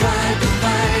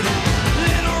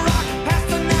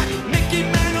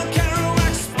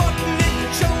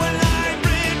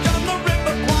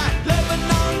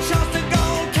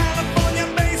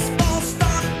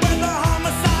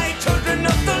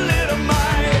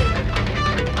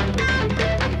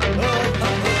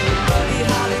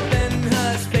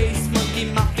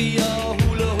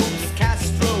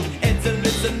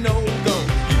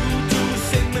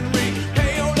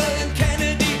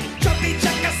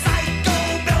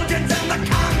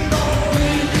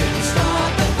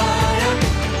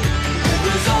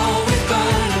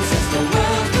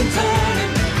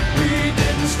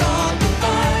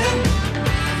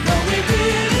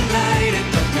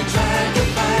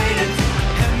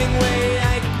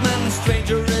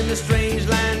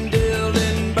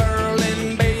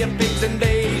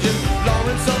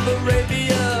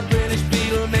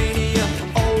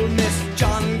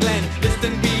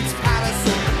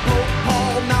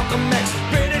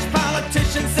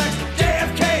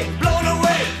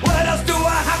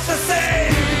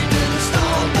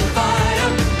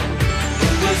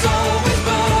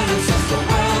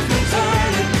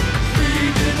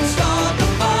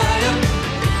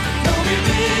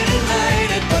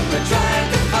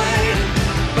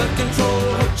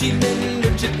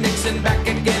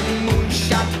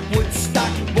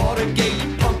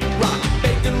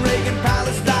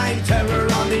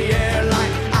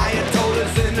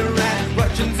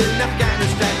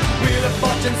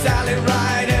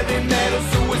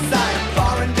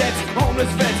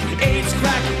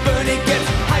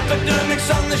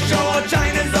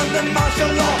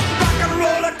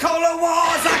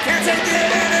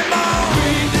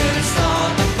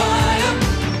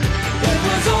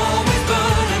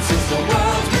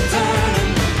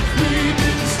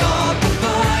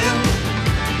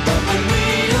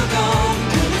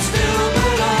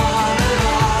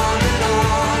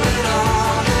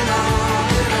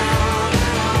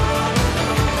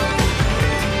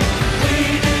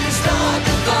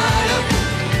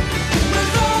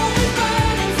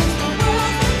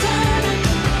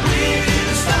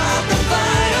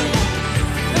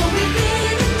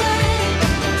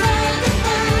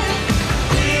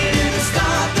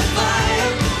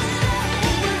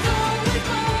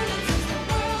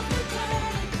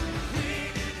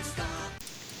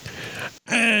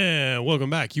welcome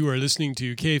back. You are listening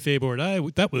to Kayfabe or Die.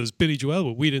 That was Billy Joel,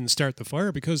 but we didn't start the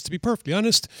fire because, to be perfectly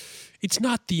honest, it's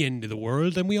not the end of the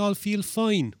world and we all feel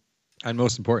fine. And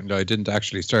most importantly, I didn't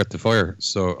actually start the fire,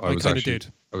 so I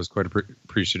was quite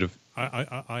appreciative.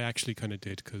 I actually kind of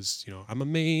did because, you know, I'm a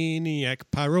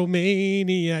maniac,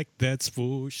 pyromaniac, that's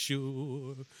for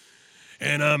sure.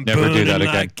 And I'm never do that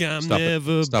again. Like I'm Stop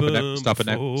never it. Stop it now. Stop it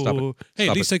now. Stop it. Hey,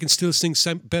 Stop at least it. I can still sing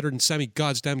better than Sammy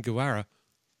Goddamn Guevara.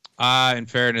 In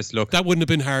fairness, look. That wouldn't have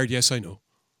been hard, yes, I know.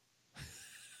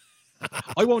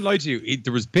 I won't lie to you.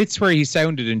 There was bits where he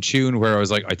sounded in tune where I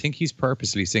was like, I think he's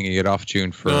purposely singing it off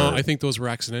tune for... No, I think those were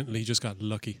accidental. He just got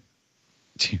lucky.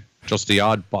 Just the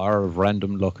odd bar of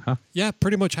random luck, huh? Yeah,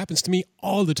 pretty much happens to me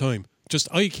all the time. Just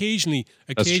I occasionally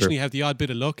have the odd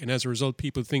bit of luck, and as a result,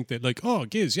 people think that like, oh,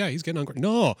 Giz, yeah, he's getting on great.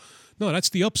 No, that's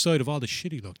the upside of all the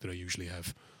shitty luck that I usually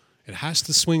have. It has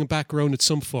to swing back around at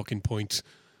some fucking point,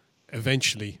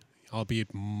 eventually, albeit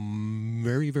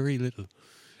very, very little.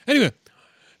 Anyway,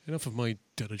 enough of my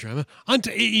drama. On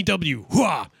to AEW.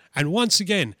 Hooah! And once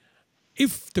again,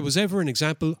 if there was ever an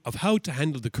example of how to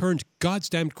handle the current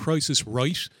goddamn crisis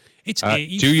right, it's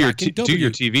AEW. Do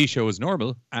your TV show as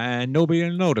normal, and nobody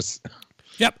will notice.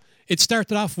 Yep. It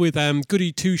started off with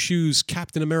Goody Two Shoes,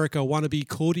 Captain America wannabe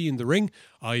Cody in the ring.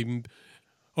 I'm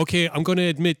going to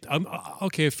admit,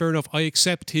 okay, fair enough. I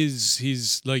accept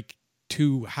his like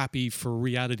too happy for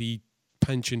reality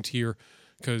penchant here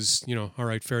because, you know, all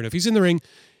right, fair enough. He's in the ring.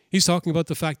 He's talking about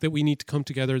the fact that we need to come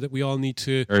together, that we all need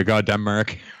to... Very goddamn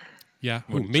Mark. Yeah.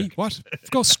 Who, me? What?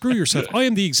 Go screw yourself. I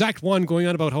am the exact one going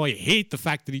on about how I hate the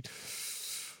fact that he...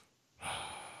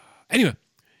 Anyway.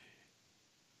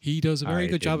 He does a very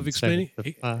good job of explaining...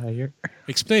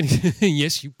 Explaining...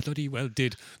 Yes, you bloody well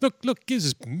did. Look, Giz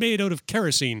is made out of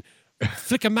kerosene.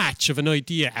 Flick a match of an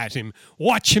idea at him.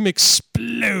 Watch him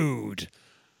explode.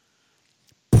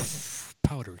 Poof,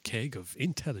 powder keg of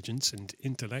intelligence and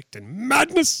intellect and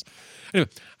madness.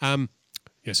 Anyway,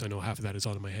 yes, I know half of that is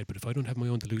all in my head, but if I don't have my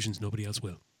own delusions, nobody else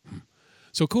will.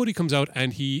 So Cody comes out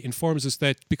and he informs us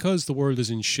that because the world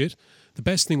is in shit, the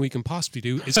best thing we can possibly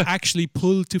do is actually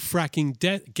pull to fracking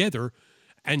together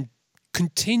and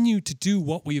continue to do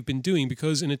what we have been doing,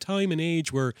 because in a time and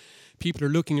age where people are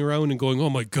looking around and going, oh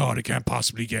my God, it can't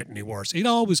possibly get any worse. It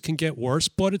always can get worse,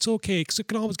 but it's okay because it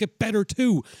can always get better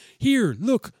too. Here,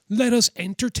 look, let us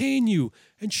entertain you.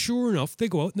 And sure enough, they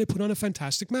go out and they put on a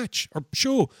fantastic match or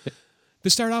show. They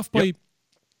start off by... Yep.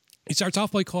 He starts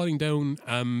off by calling down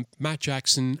Matt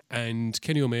Jackson and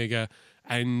Kenny Omega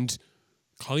and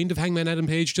kind of Hangman Adam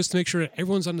Page just to make sure that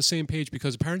everyone's on the same page,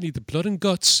 because apparently the Blood and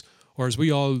Guts, or as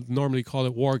we all normally call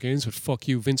it, War Games, but fuck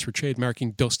you, Vince, for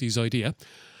trademarking Dusty's idea.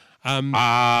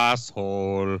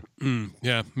 Asshole.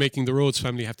 Yeah, making the Rhodes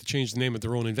family have to change the name of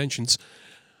their own inventions.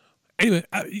 Anyway,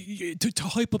 to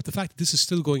hype up the fact that this is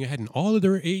still going ahead and all of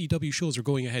their AEW shows are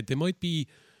going ahead, they might be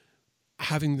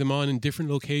having them on in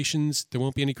different locations. There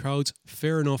won't be any crowds.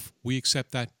 Fair enough. We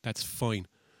accept that. That's fine.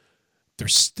 They're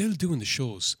still doing the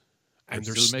shows. And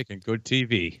they're still making good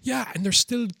TV. Yeah, and they're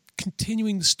still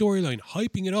continuing the storyline,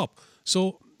 hyping it up.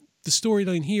 So the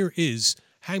storyline here is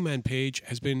Hangman Page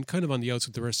has been kind of on the outs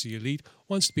with the rest of the Elite,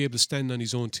 wants to be able to stand on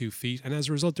his own 2 feet, and as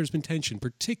a result, there's been tension,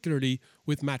 particularly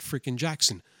with Matt frickin'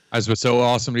 Jackson. As was so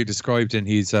awesomely described in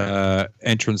his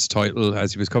entrance title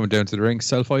as he was coming down to the ring,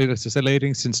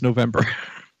 self-isolating since November.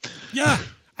 Yeah,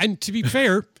 and to be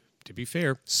fair,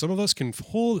 some of us can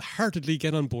wholeheartedly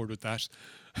get on board with that.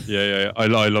 Yeah. I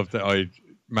love that.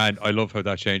 I love how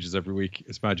that changes every week.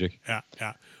 It's magic.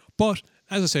 Yeah. But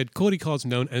as I said, Cody calls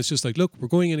him down, and it's just like, look, we're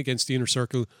going in against the Inner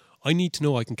Circle. I need to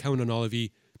know I can count on all of you.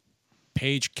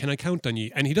 Paige, can I count on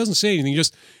you? And he doesn't say anything.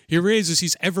 He raises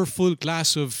his ever full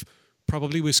glass of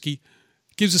probably whiskey,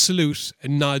 gives a salute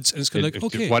and nods, and it's kind of like,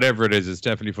 okay. Whatever it is, it's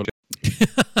definitely full.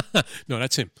 No,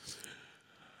 that's him.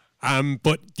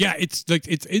 But yeah, it's like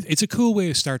it's a cool way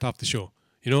to start off the show.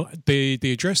 You know, they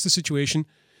address the situation.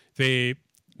 They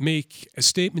make a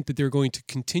statement that they're going to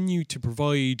continue to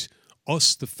provide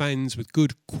us, the fans, with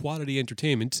good quality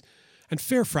entertainment. And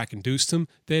fair fracking deuce them.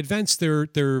 They advance their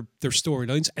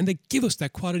storylines and they give us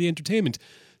that quality entertainment.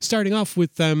 Starting off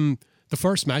with the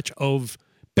first match of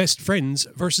Best Friends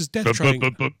versus Death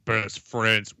Triangle. Best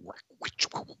Friends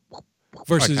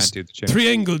versus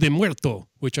Triangle de Muerto,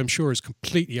 which I'm sure is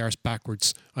completely arse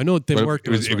backwards. I know de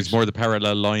Muerto. It was more the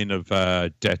parallel line of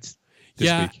death.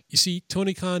 Yeah, week. You see,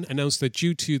 Tony Khan announced that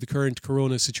due to the current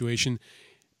Corona situation,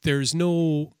 there's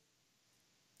no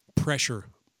pressure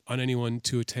on anyone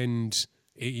to attend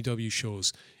AEW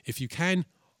shows. If you can,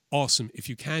 awesome. If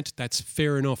you can't, that's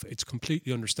fair enough. It's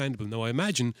completely understandable. Now, I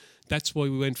imagine that's why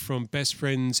we went from Best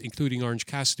Friends, including Orange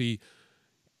Cassidy,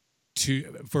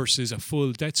 versus a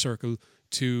full Death Circle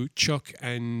to Chuck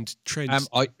and Trent.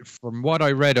 From what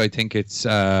I read, I think it's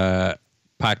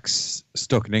Pac's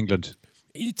stuck in England.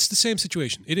 It's the same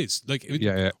situation. It is like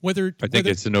yeah. Whether I think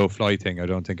it's a no-fly thing. I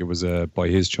don't think it was by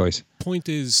his choice. Point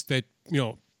is that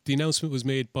the announcement was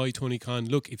made by Tony Khan.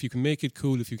 Look, if you can make it,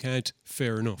 cool. If you can't,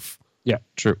 fair enough. Yeah,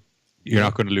 true. You're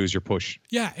not going to lose your push.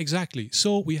 Yeah, exactly.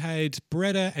 So we had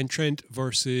Beretta and Trent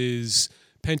versus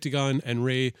Pentagon and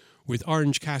Ray, with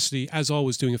Orange Cassidy, as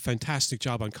always, doing a fantastic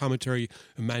job on commentary.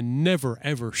 A man never,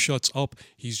 ever shuts up.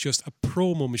 He's just a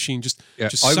promo machine.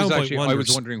 I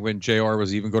was wondering when JR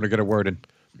was even going to get a word in.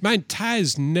 Man,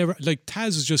 Taz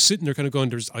is just sitting there kind of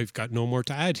going, I've got no more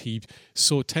to add. He's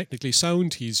so technically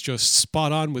sound. He's just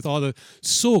spot on with all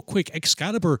so quick.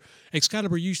 Excalibur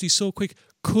usually so quick,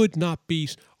 could not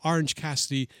beat Orange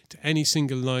Cassidy to any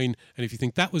single line. And if you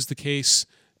think that was the case,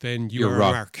 then you're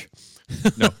wrong. A mark.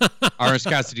 No. Orange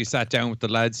Cassidy sat down with the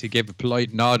lads. He gave a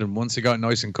polite nod, and once he got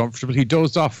nice and comfortable, he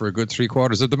dozed off for a good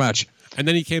 3/4 of the match. And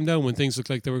then he came down when things looked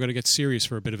like they were going to get serious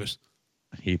for a bit of it.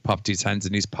 He popped his hands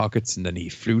in his pockets, and then he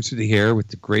flew through the air with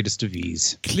the greatest of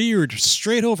ease. Cleared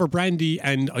straight over Brandy,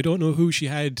 and I don't know who she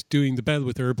had doing the bell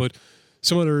with her, but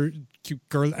some other cute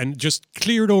girl, and just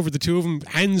cleared over the two of them.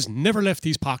 Hands never left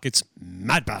these pockets.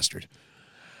 Mad bastard.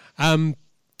 The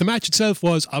match itself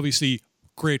was obviously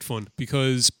great fun,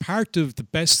 because part of the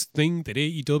best thing that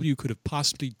AEW could have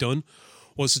possibly done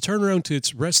was to turn around to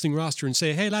its wrestling roster and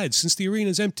say, hey lads, since the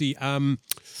arena's empty, do you want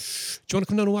to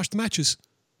come down and watch the matches?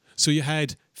 So you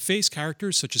had face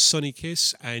characters such as Sonny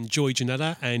Kiss and Joey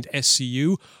Janela and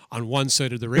SCU on one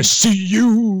side of the ring.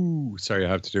 SCU! Sorry, I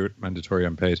have to do it. Mandatory,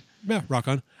 unpaid. Yeah, rock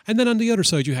on. And then on the other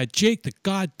side, you had Jake, the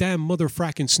goddamn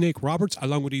motherfracking Snake Roberts,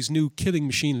 along with his new killing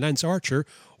machine, Lance Archer,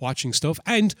 watching stuff.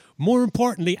 And more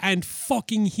importantly, and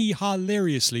fucking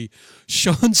hilariously,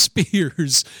 Sean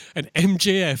Spears and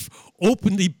MJF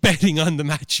openly betting on the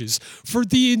matches for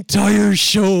the entire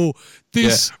show.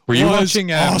 This was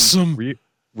watching, awesome.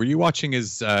 Were you watching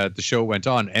as the show went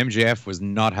on? MJF was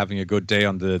not having a good day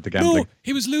on the gambling. No,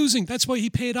 he was losing. That's why he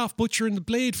paid off Butcher and the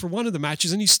Blade for one of the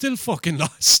matches, and he still fucking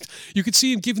lost. You could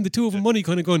see him giving the two of them money,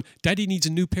 kind of going, Daddy needs a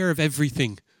new pair of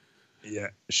everything. Yeah,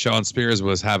 Sean Spears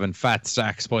was having fat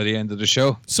stacks by the end of the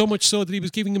show. So much so that he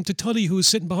was giving them to Tully, who was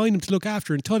sitting behind him to look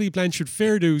after, and Tully Blanchard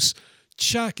Fairdouse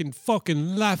and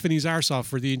fucking laughing his arse off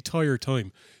for the entire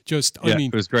time.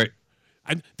 It was great.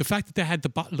 And the fact that they had the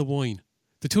bottle of wine.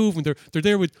 The two of them, they're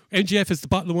there with MJF as the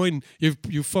bottle of wine.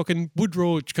 You fucking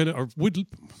Wardlow.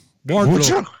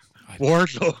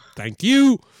 Wardlow. Thank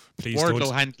you. Please Wardlow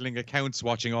don't. handling accounts,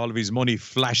 watching all of his money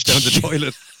flash down the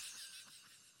toilet.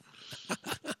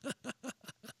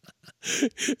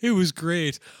 It was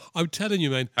great. I'm telling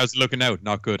you, man. How's it looking out?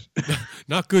 Not good.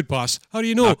 Not good, boss. How do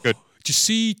you know? Not good. Did you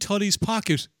see Tully's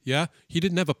pocket? Yeah? He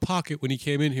didn't have a pocket when he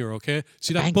came in here, okay?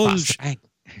 See that bulge? Boss,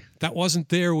 that wasn't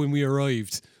there when we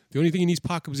arrived. The only thing in his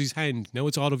pocket was his hand. Now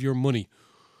it's all of your money.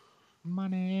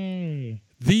 Money.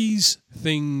 These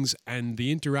things and the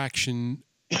interaction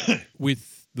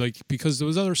with, because there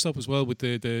was other stuff as well with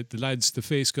the lads, the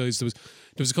face guys. There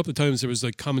was a couple of times there was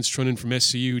comments thrown in from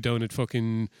SCU down at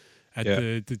fucking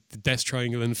the Death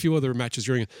Triangle and a few other matches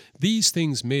during it. These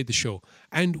things made the show.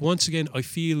 And once again, I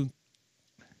feel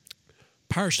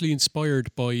partially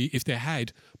inspired by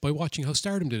watching how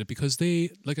Stardom did it, because they,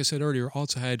 like I said earlier,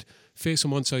 also had face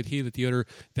on one side, heel at the other.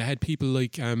 They had people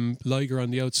like Liger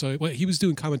on the outside. Well, he was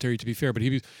doing commentary, to be fair, but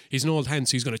he's an old hand,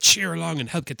 so he's going to cheer along and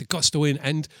help get the gusto in.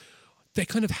 And they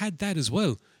kind of had that as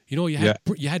well.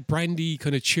 You had Brandy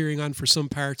kind of cheering on for some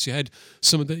parts. You had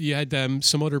some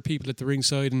other people at the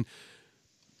ringside, and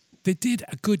they did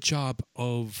a good job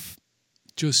of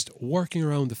just working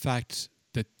around the fact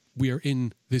that we are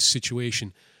in this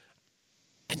situation,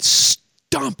 and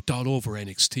stomped all over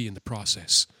NXT in the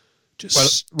process. It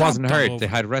wasn't hard. They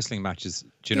had wrestling matches,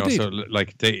 so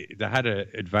they had an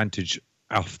advantage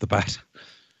off the bat,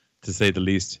 to say the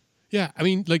least. Yeah, I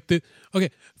mean,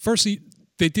 firstly,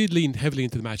 they did lean heavily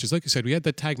into the matches. Like I said, we had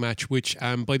that tag match, which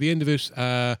by the end of it,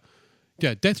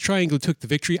 Death Triangle took the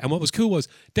victory. And what was cool was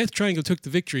Death Triangle took the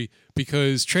victory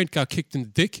because Trent got kicked in the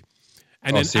dick.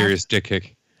 And serious dick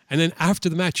kick. And then after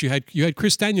the match, you had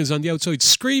Chris Daniels on the outside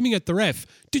screaming at the ref,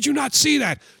 "Did you not see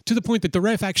that?" To the point that the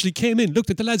ref actually came in, looked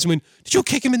at the lads and went, "Did you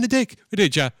kick him in the dick?" I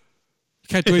did, yeah.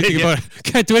 Can't do anything about it.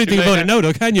 Can't do anything about it now,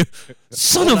 though, can you?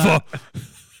 Son of a...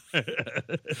 I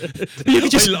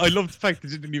love the fact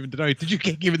that you didn't even deny it. Did you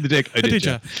kick him in the dick? I did,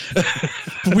 yeah.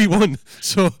 But we won,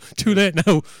 so too late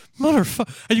now.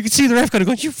 Motherfucker. And you can see the ref kind of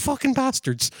going, "You fucking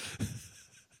bastards."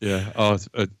 Yeah, it's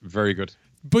very good.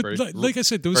 But like I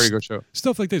said, there was very good show.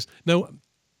 Stuff like this. Now,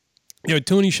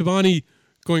 Tony Schiavone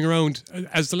going around.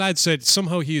 As the lad said,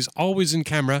 somehow he is always in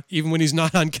camera. Even when he's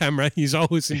not on camera, he's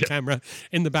always in camera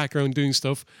in the background doing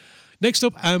stuff. Next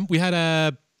up, we had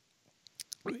a...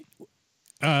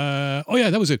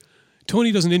 that was it.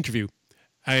 Tony does an interview.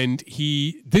 And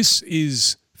this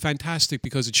is fantastic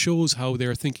because it shows how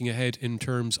they're thinking ahead in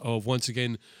terms of, once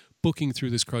again, booking through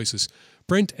this crisis.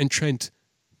 Brett and Trent.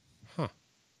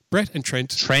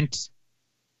 Trent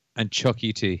and Chuck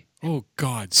E.T. Oh,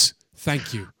 gods.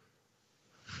 Thank you.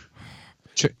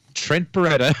 Trent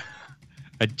Beretta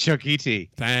and Chuck E.T.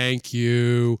 Thank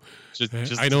you.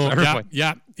 Just I know.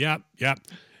 Yeah.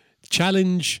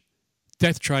 Challenge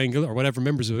Death Triangle, or whatever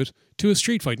members of it, to a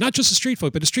street fight. Not just a street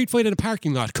fight, but a street fight in a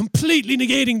parking lot, completely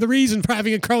negating the reason for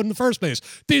having a crowd in the first place.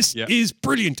 This is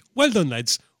brilliant. Well done,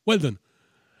 lads. Well done.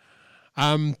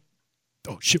 Oh,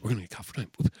 shit, we're going to get caught for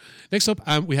time. Next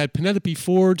up, we had Penelope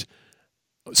Ford.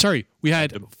 Sorry, we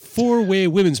had a 4-way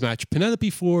women's match. Penelope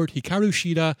Ford, Hikaru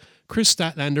Shida, Chris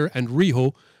Statlander, and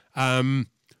Riho.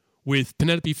 With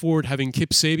Penelope Ford having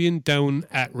Kip Sabian down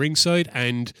at ringside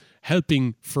and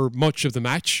helping for much of the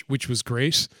match, which was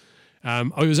great. I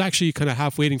was actually kind of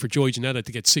half waiting for Joey Janela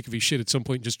to get sick of his shit at some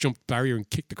point and just jump the barrier and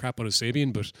kick the crap out of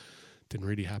Sabian, but didn't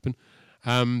really happen.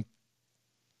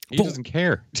 He doesn't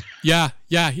care. Yeah,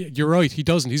 you're right. He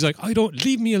doesn't. He's like,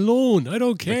 leave me alone. I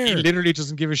don't care. He literally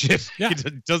doesn't give a shit. Yeah. He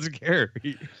doesn't care.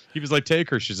 He was like, take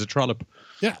her. She's a trollop.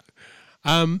 Yeah.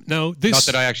 Now this... Not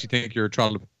that I actually think you're a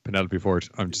trollop, Penelope Ford.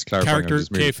 I'm just clarifying.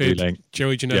 Character, kayfabe,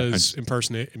 Joey Janela's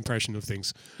impression of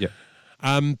things. Yeah.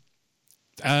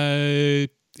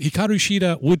 Hikaru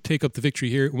Shida would take up the victory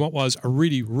here in what was a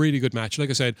really, really good match. Like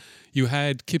I said, you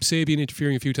had Kip Sabian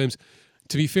interfering a few times.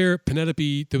 To be fair,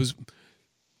 Penelope, there was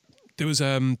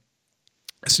a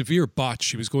severe botch.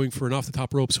 She was going for an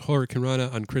off-the-top ropes Hurricane Rana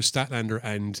on Chris Statlander,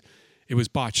 and it was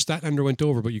botched. Statlander went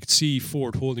over, but you could see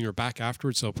Ford holding her back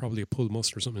afterwards, so probably a pulled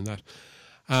muscle or something like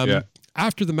that.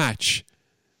 After the match,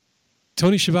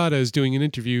 Tony Shibata is doing an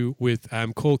interview with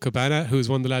Cole Cabana, who is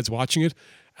one of the lads watching it,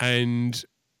 and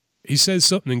he says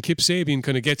something, and Kip Sabian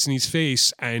kind of gets in his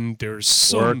face, and there's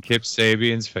Kip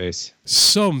Sabian's face.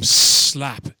 Some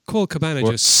slap. Cole Cabana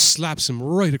just slaps him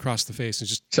right across the face and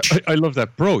just... I love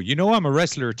that. Bro, you know I'm a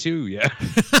wrestler too, yeah?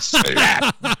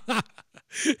 Slap!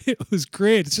 It was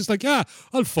great. It's just like,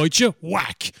 I'll fight you.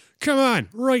 Whack. Come on,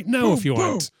 right now boom, if you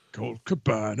want. Cole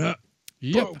Cabana.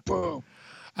 Yep. Boom,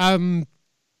 boom.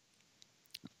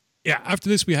 After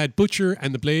this, we had Butcher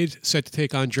and the Blade set to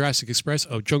take on Jurassic Express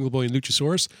of Jungle Boy and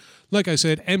Luchasaurus. Like I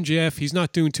said, MJF, he's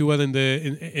not doing too well in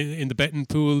the betting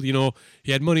pool. You know,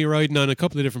 he had money riding on a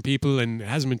couple of different people and it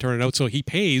hasn't been turning out. So he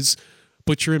pays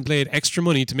Butcher and Blade extra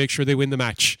money to make sure they win the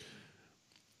match.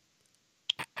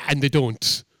 And they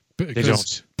don't. They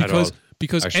don't at all.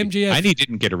 Because actually, MJF... And he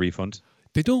didn't get a refund.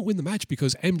 They don't win the match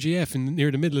because MJF,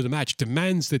 near the middle of the match,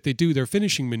 demands that they do their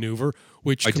finishing maneuver,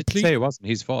 which I didn't say it wasn't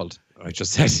his fault. I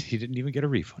just said he didn't even get a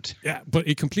refund. Yeah, but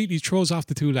it completely throws off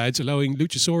the two lads, allowing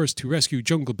Luchasaurus to rescue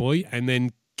Jungle Boy and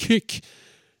then kick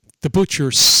the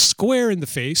Butcher square in the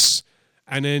face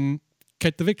and then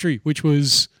get the victory, which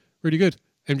was really good.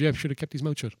 MJF should have kept his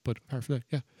mouth shut, but apart from that,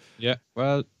 yeah. Yeah,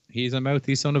 well, he's a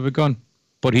mouthy son of a gun.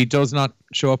 But he does not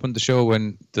show up on the show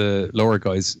when the lower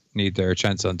guys need their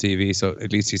chance on TV, so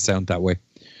at least he's sound that way.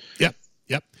 Yep.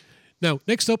 Now,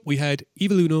 next up, we had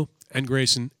Evil Uno and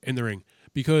Grayson in the ring,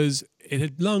 because it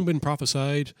had long been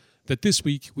prophesied that this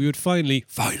week we would finally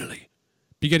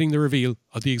be getting the reveal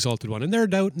of the Exalted One. And they're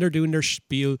out and they're doing their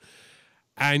spiel,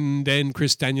 and then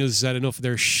Chris Daniels has had enough of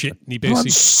their shit, and he basically... I'm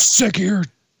sick of your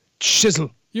shizzle.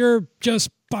 You're just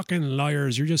fucking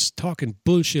liars. You're just talking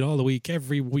bullshit all the week.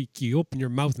 Every week you open your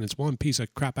mouth and it's one piece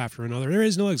of crap after another. There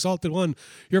is no Exalted One.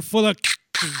 You're full of...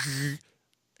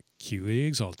 Cue the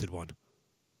Exalted One.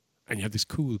 And you have this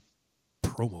cool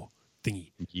promo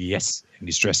thingy. Yes. And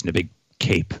he's dressed in a big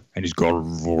cape. And he's got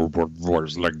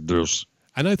voice like this.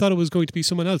 And I thought it was going to be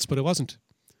someone else, but it wasn't.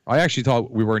 I actually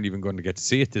thought we weren't even going to get to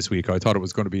see it this week. I thought it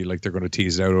was going to be like they're going to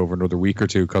tease it out over another week or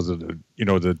two because of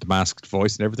the masked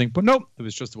voice and everything. But no, it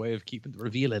was just a way of keeping the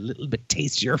reveal a little bit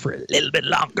tastier for a little bit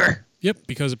longer. Yep,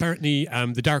 because apparently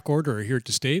the Dark Order are here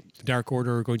to stay. The Dark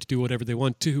Order are going to do whatever they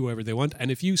want to whoever they want. And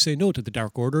if you say no to the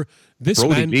Dark Order,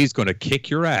 Brody Lee's going to kick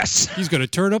your ass. He's going to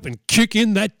turn up and kick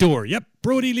in that door. Yep,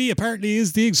 Brody Lee apparently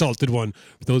is the Exalted One.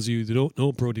 For those of you who don't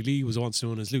know, Brody Lee was once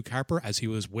known as Luke Harper, as he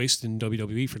was wasted in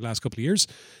WWE for the last couple of years.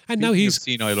 And now he's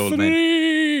senile old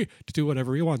free to do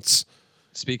whatever he wants.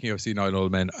 Speaking of senile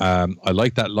old men, I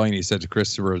like that line he said to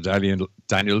Christopher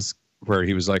Daniels, where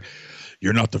he was like,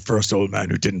 "You're not the first old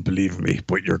man who didn't believe in me,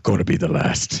 but you're going to be the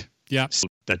last." Yeah.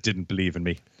 That didn't believe in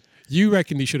me. You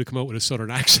reckon he should have come out with a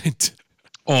southern accent?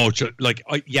 Oh,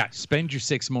 spend your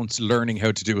 6 months learning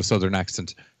how to do a Southern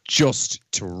accent just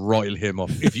to rile him up.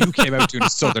 If you came out doing a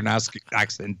Southern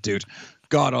accent, dude,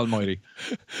 God Almighty,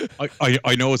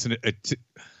 I know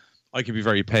I can be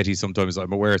very petty sometimes.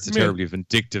 I'm aware it's a terribly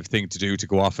vindictive thing to do, to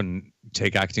go off and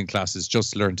take acting classes.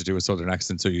 Just learn to do a Southern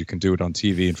accent so you can do it on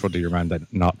TV in front of your man, but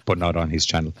not on his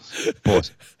channel.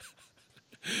 But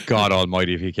God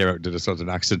Almighty, if he came out and did a Southern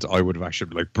accent, I would have actually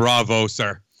been like, "Bravo,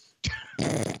 sir,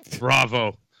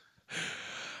 bravo."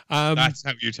 That's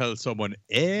how you tell someone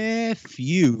 "F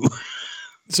you."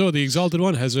 So the Exalted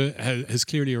One has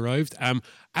clearly arrived.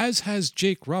 As has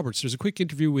Jake Roberts. There's a quick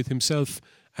interview with himself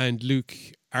and Luke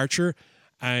Archer,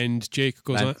 and Jake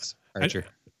goes Lance on. Archer.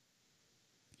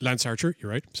 Lance Archer,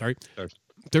 you're right. Sorry.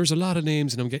 There's a lot of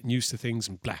names, and I'm getting used to things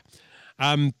and blah.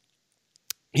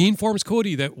 He informs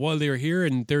Cody that while they're here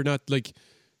and they're not like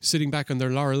sitting back on their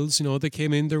laurels, they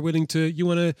came in, they're willing to. You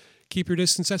want to keep your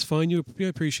distance, that's fine. You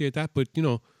appreciate that, but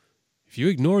if you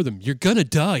ignore them, you're gonna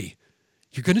die.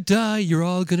 You're gonna die. You're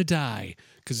all gonna die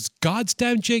because it's God's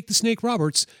damn Jake the Snake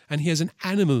Roberts, and he has an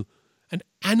animal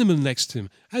next to him,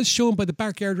 as shown by the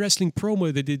Backyard Wrestling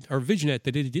promo they did, or Vignette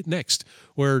they did next,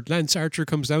 where Lance Archer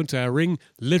comes down to a ring,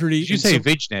 literally. Did you say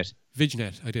Vignette?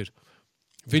 Vignette, I did.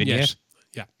 Vignette.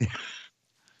 Yeah.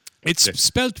 It's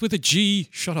spelt with a G.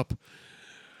 Shut up.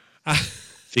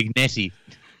 Vignetti.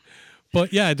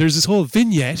 But yeah, there's this whole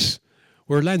vignette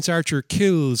where Lance Archer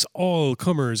kills all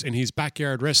comers in his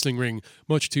backyard wrestling ring,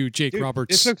 much to Jake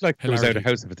Roberts. This looks like it was out of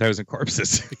House of 1,000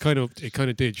 Corpses. It kind of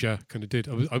did, yeah, kind of did.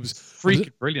 I was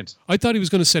freaking brilliant. I thought he was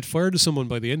going to set fire to someone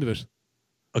by the end of it.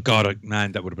 Oh God,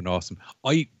 man, that would have been awesome.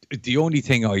 The only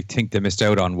thing I think they missed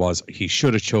out on was he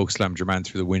should have chokeslammed your man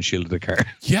through the windshield of the car.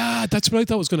 Yeah, that's what I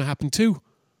thought was going to happen too.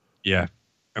 Yeah,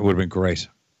 it would have been great.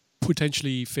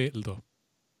 Potentially fatal though.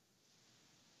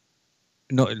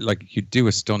 No, like you do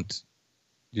a stunt.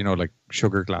 Like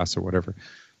Sugar Glass or whatever.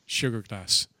 Sugar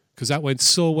Glass. Because that went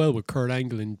so well with Kurt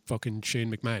Angle and fucking Shane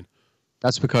McMahon.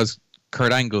 That's because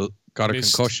Kurt Angle got a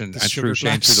concussion and threw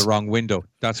Shane through the wrong window.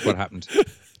 That's what happened.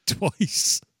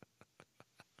 Twice.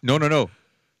 No.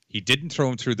 He didn't throw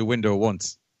him through the window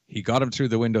once. He got him through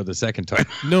the window the second time.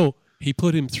 No, he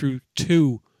put him through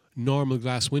 2 normal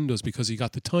glass windows because he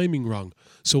got the timing wrong.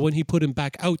 So when he put him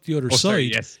back out the other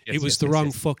side, it was the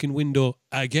wrong fucking window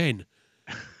again.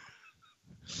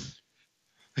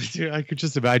 Dude, I could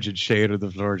just imagine Shane on the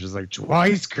floor just like,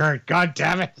 "Twice, Kurt, God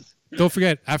damn it." Don't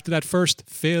forget, after that first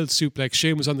failed suplex,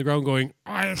 Shane was on the ground going,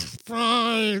 "I'm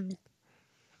fine,"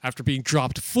 after being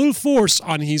dropped full force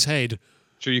on his head.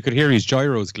 Sure, you could hear his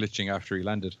gyros glitching after he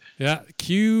landed. Yeah, I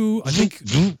think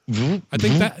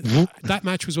that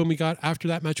match was when we got, after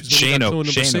that match was when we got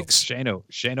number 6.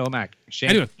 Shane O'Mac.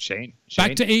 Anyway,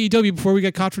 back to AEW before we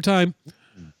get caught for time.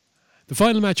 The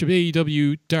final match of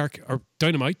AEW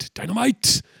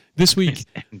Dynamite this week.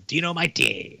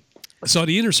 Dynamite. Saw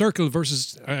the Inner Circle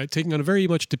versus taking on a very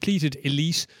much depleted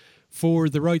Elite for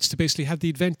the rights to basically have the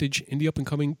advantage in the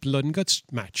up-and-coming Blood and Guts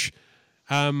match.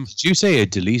 Did you say a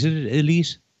deleted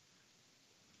Elite?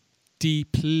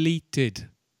 Depleted.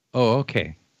 Oh,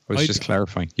 okay. I was just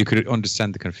clarifying. You could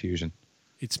understand the confusion.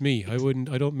 It's me. I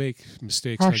don't make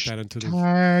mistakes like that until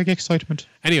excitement.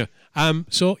 Anyway,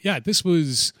 so yeah, this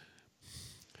was.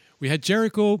 We had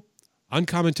Jericho on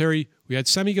commentary. We had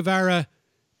Sammy Guevara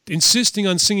insisting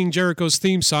on singing Jericho's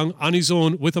theme song on his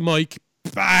own with a mic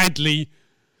badly.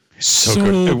 So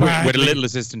good. With a little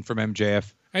assistant from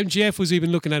MJF. MJF was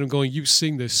even looking at him going, "You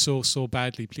sing this so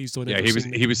badly. Please don't." Yeah,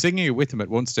 he was singing it with him at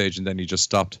one stage, and then he just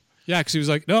stopped. Yeah, because he was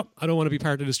like, "No, I don't want to be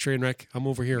part of this train wreck. I'm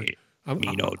over here. I'm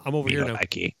over here now."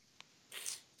 Like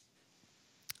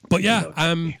but yeah,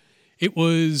 it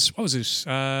was, what was it?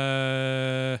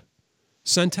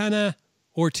 Santana,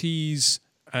 Ortiz,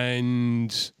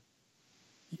 and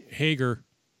Hager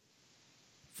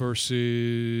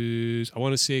versus, I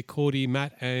want to say, Cody,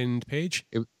 Matt, and Page.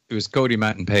 It was Cody,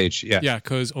 Matt, and Page, yeah. Yeah,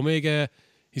 because Omega,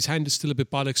 his hand is still a bit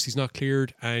bollocks. He's not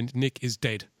cleared, and Nick is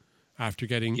dead after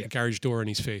getting a garage door in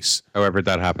his face. However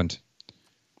that happened.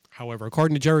 However,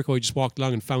 according to Jericho, he just walked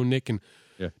along and found Nick. And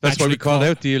that's why we called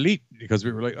out the Elite, because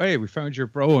we were like, "Hey, we found your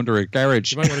bro under a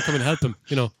garage. You might want to come and help him.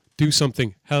 Do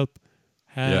something. Help.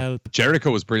 Yeah. Jericho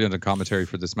was brilliant on commentary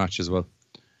for this match as well.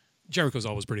 Jericho's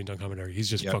always brilliant on commentary. He's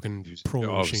just fucking pro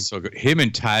machine. So good. Him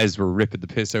and Taz were ripping the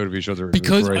piss out of each other.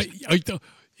 Because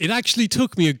it actually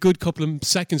took me a good couple of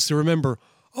seconds to remember,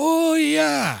 oh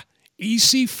yeah,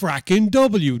 EC fracking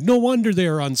W. No wonder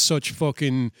they're on such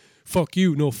fucking fuck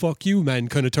you, no fuck you, man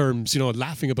kind of terms,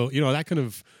 laughing about, that kind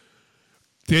of,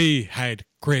 they had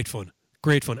great fun.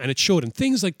 great fun. And it showed. And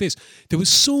things like this, there was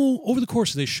so, over the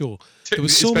course of this show, there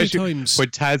was so many times. When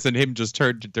Taz and him just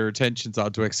turned their attentions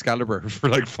onto Excalibur for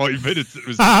like 5 minutes, it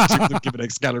was them giving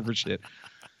Excalibur shit.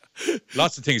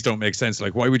 Lots of things don't make sense.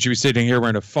 Like, why would you be sitting here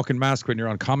wearing a fucking mask when you're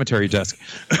on commentary desk?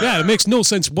 Yeah, it makes no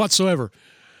sense whatsoever.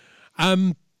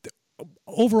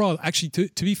 Overall, actually,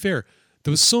 to be fair,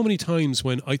 there was so many times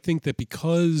when I think that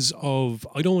because of,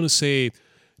 I don't want to say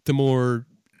the more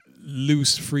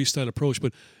loose freestyle approach,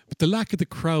 but the lack of the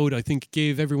crowd, I think,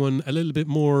 gave everyone a little bit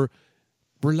more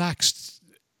relaxed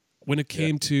when it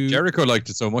came to... Jericho liked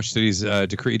it so much that he's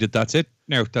decreed it. That's it.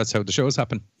 Now, that's how the shows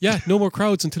happen. Yeah, no more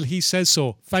crowds until he says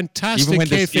so. Fantastic way of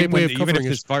covering it. Even if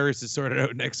this virus is sorted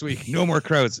out next week, no more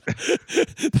crowds.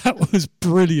 That was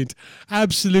brilliant.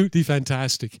 Absolutely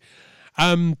fantastic.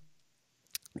 The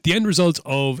end result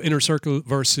of Inner Circle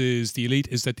versus the Elite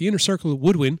is that the Inner Circle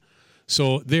would win.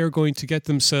 So they're going to get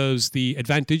themselves the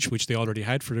advantage, which they already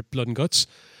had for the Blood and Guts.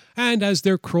 And as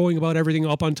they're crowing about everything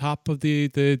up on top of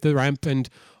the ramp and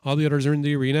all the others are in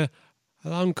the arena,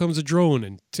 along comes a drone.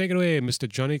 And take it away, Mr.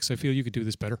 Johnny, because I feel you could do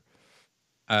this better.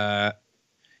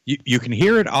 You can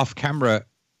hear it off camera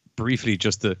briefly,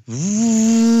 just the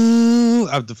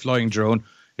of the flying drone.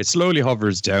 It slowly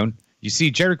hovers down. You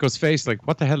see Jericho's face like,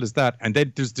 what the hell is that? And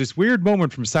then there's this weird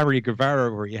moment from Sammy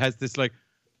Guevara where he has this like,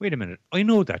 wait a minute, I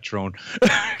know that drone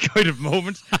kind of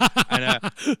moment. And,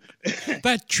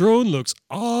 that drone looks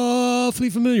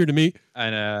awfully familiar to me.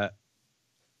 And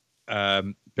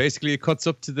basically it cuts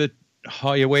up to the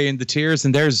highway in the tears,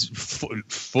 and there's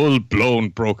full-blown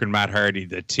broken Matt Hardy.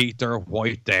 The teeth are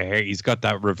white, the hair, he's got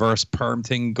that reverse perm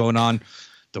thing going on.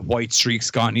 The white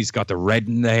streak's gone, he's got the red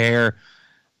in the hair.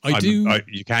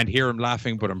 You can't hear him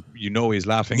laughing, but you know he's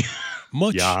laughing.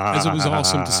 Much as it was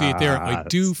awesome to see it there, I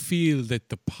do feel that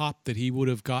the pop that he would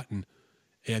have gotten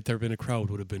had there been a crowd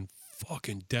would have been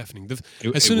fucking deafening. It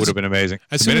would have been amazing.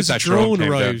 As soon as the drone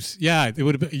arrived, it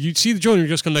would have been. You'd see the drone, and you're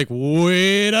just kind of like,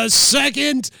 wait a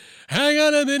second, hang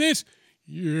on a minute.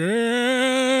 Yes.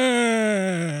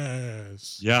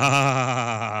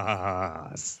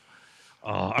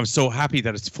 Oh, I'm so happy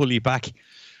that it's fully back.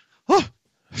 Oh.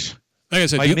 Like I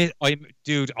said,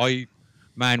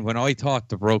 when I thought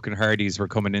the Broken Hardys were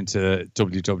coming into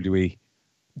WWE,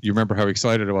 you remember how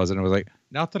excited I was, and I was like,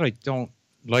 not that I don't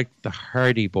like the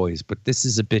Hardy Boys, but this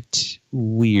is a bit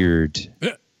weird.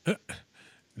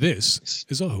 This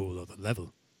is a whole other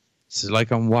level. It's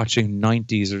like I'm watching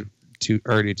 90s or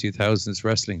early 2000s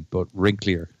wrestling, but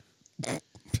wrinklier.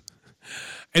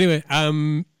 Anyway,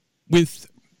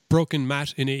 with Broken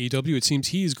Matt in AEW, it seems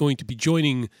he is going to be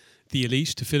joining the Elite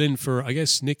to fill in for, I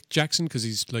guess, Nick Jackson, because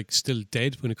he's like still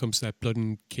dead when it comes to that blood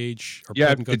and cage. Or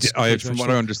blood and guts from what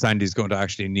I understand, he's going to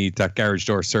actually need that garage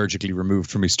door surgically removed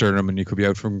from his sternum, and he could be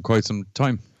out for quite some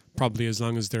time. Probably as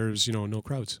long as there's no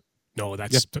crowds. No,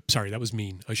 sorry, that was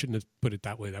mean. I shouldn't have put it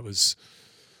that way. That was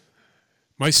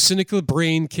my cynical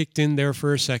brain kicked in there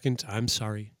for a second. I'm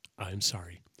sorry.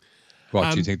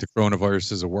 What, do you think the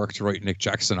coronavirus is a work to write Nick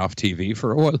Jackson off TV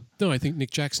for a while? No, I think Nick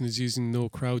Jackson is using no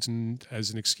crowds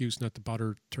as an excuse not to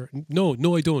bother. No,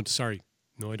 I don't. Sorry.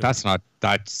 No, I don't.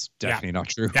 That's definitely not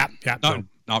true. Yeah.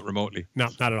 Not remotely.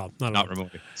 Not at all. Not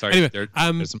remotely. Sorry. Anyway,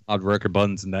 there's some odd worker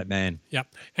buns in that man. Yeah.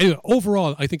 Anyway,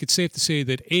 overall, I think it's safe to say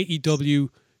that AEW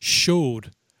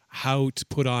showed how to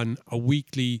put on a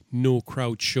weekly no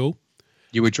crowd show.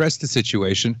 You address the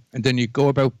situation, and then you go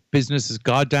about business as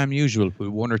goddamn usual with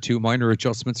one or two minor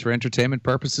adjustments for entertainment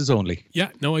purposes only.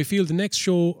 Yeah, now I feel the next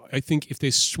show, I think if they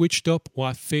switched up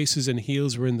what faces and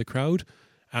heels were in the crowd,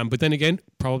 but then again,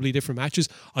 probably different matches.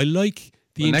 I like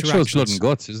the interactions. Next show's Blood and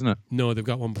Guts, isn't it? No, they've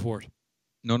got one before it.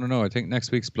 No. I think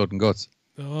next week's Blood and Guts.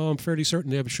 Oh, I'm fairly certain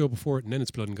they have a show before it, and then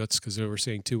it's Blood and Guts, because they were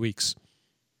saying 2 weeks.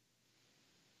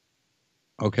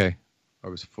 Okay. I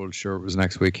was full sure it was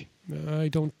next week. I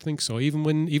don't think so.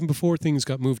 Even before things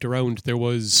got moved around, there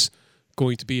was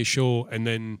going to be a show, and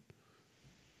then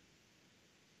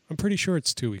I'm pretty sure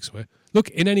it's 2 weeks away.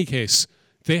 Look, in any case,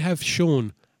 they have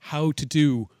shown how to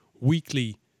do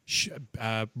weekly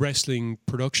wrestling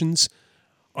productions.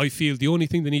 I feel the only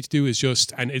thing they need to do is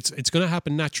just, and it's going to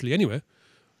happen naturally anyway,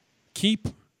 keep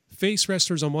face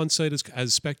wrestlers on one side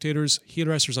as spectators, heel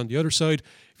wrestlers on the other side.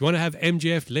 If you want to have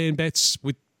MJF laying bets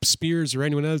with Spears or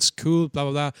anyone else, cool, blah,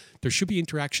 blah, blah. There should be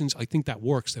interactions. I think that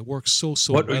works. That works so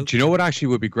well. Do you know what actually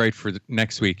would be great for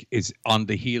next week is on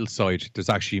the heel side, there's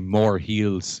actually more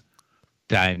heels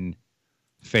than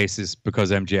faces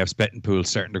because MJF's betting pool's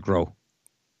starting to grow.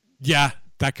 Yeah,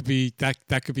 that could be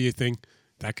a thing.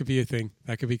 That could be a thing.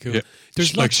 That could be cool. Yeah.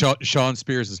 There's like Sean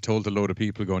Spears has told a load of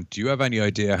people going, do you have any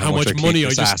idea how much money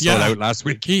I just out last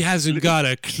week? He hasn't got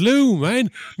a clue, man.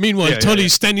 Meanwhile,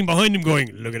 Tully's standing behind him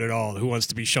going, look at it all. Who wants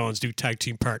to be Sean's new tag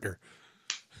team partner?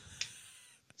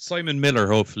 Simon Miller,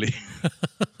 hopefully.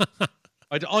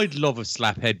 I'd love if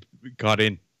Slaphead got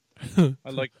in.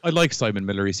 I like Simon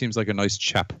Miller. He seems like a nice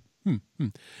chap.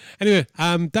 Anyway,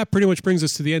 that pretty much brings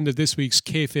us to the end of this week's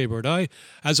Kayfabe or Die.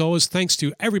 As always, thanks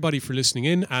to everybody for listening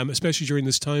in, especially during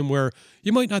this time where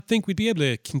you might not think we'd be able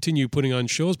to continue putting on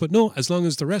shows, but no, as long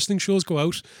as the wrestling shows go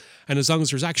out and as long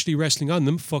as there's actually wrestling on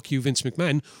them, fuck you, Vince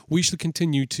McMahon, we shall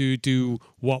continue to do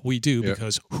what we do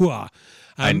because hooah.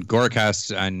 And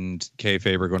Gorecast and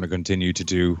Kayfabe are going to continue to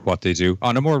do what they do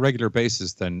on a more regular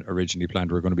basis than originally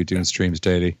planned. We're going to be doing streams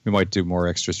daily. We might do more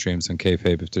extra streams on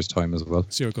Kayfabe if there's time as well.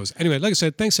 See how it goes. Anyway, like I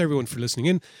said, thanks everyone for listening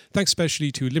in. Thanks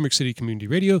especially to Limerick City Community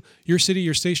Radio, your city,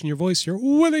 your station, your voice, your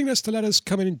willingness to let us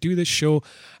come in and do this show.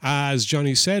 As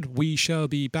Johnny said, we shall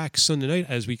be back Sunday night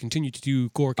as we continue to do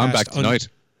Gorecast. I'm back tonight.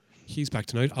 He's back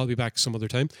tonight. I'll be back some other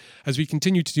time. As we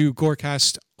continue to do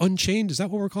Gorecast Unchained, is that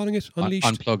what we're calling it? Unleashed?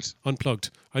 Unplugged.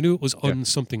 I knew it was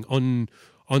something.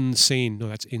 Unsane. No,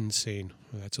 that's insane.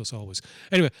 Well, that's us always.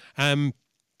 Anyway,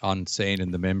 Unsane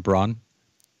in the membran.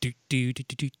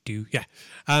 Yeah.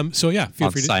 So yeah,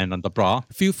 feel free to on the bra.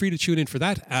 Feel free to tune in for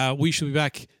that. We shall be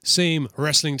back same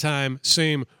wrestling time,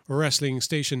 same wrestling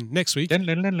station next week.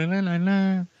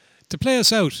 To play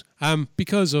us out,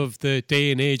 because of the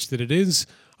day and age that it is,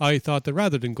 I thought that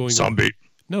rather than going Zombie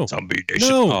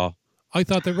Nation. I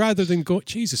thought that rather than go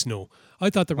I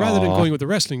thought that rather than going with the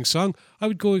wrestling song, I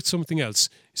would go with something else.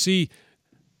 See,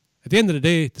 at the end of the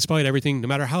day, despite everything, no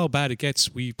matter how bad it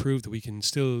gets, we prove that we can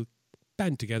still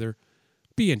band together,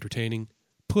 be entertaining,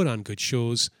 put on good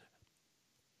shows,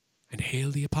 and hail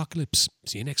the apocalypse.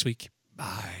 See you next week.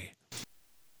 Bye.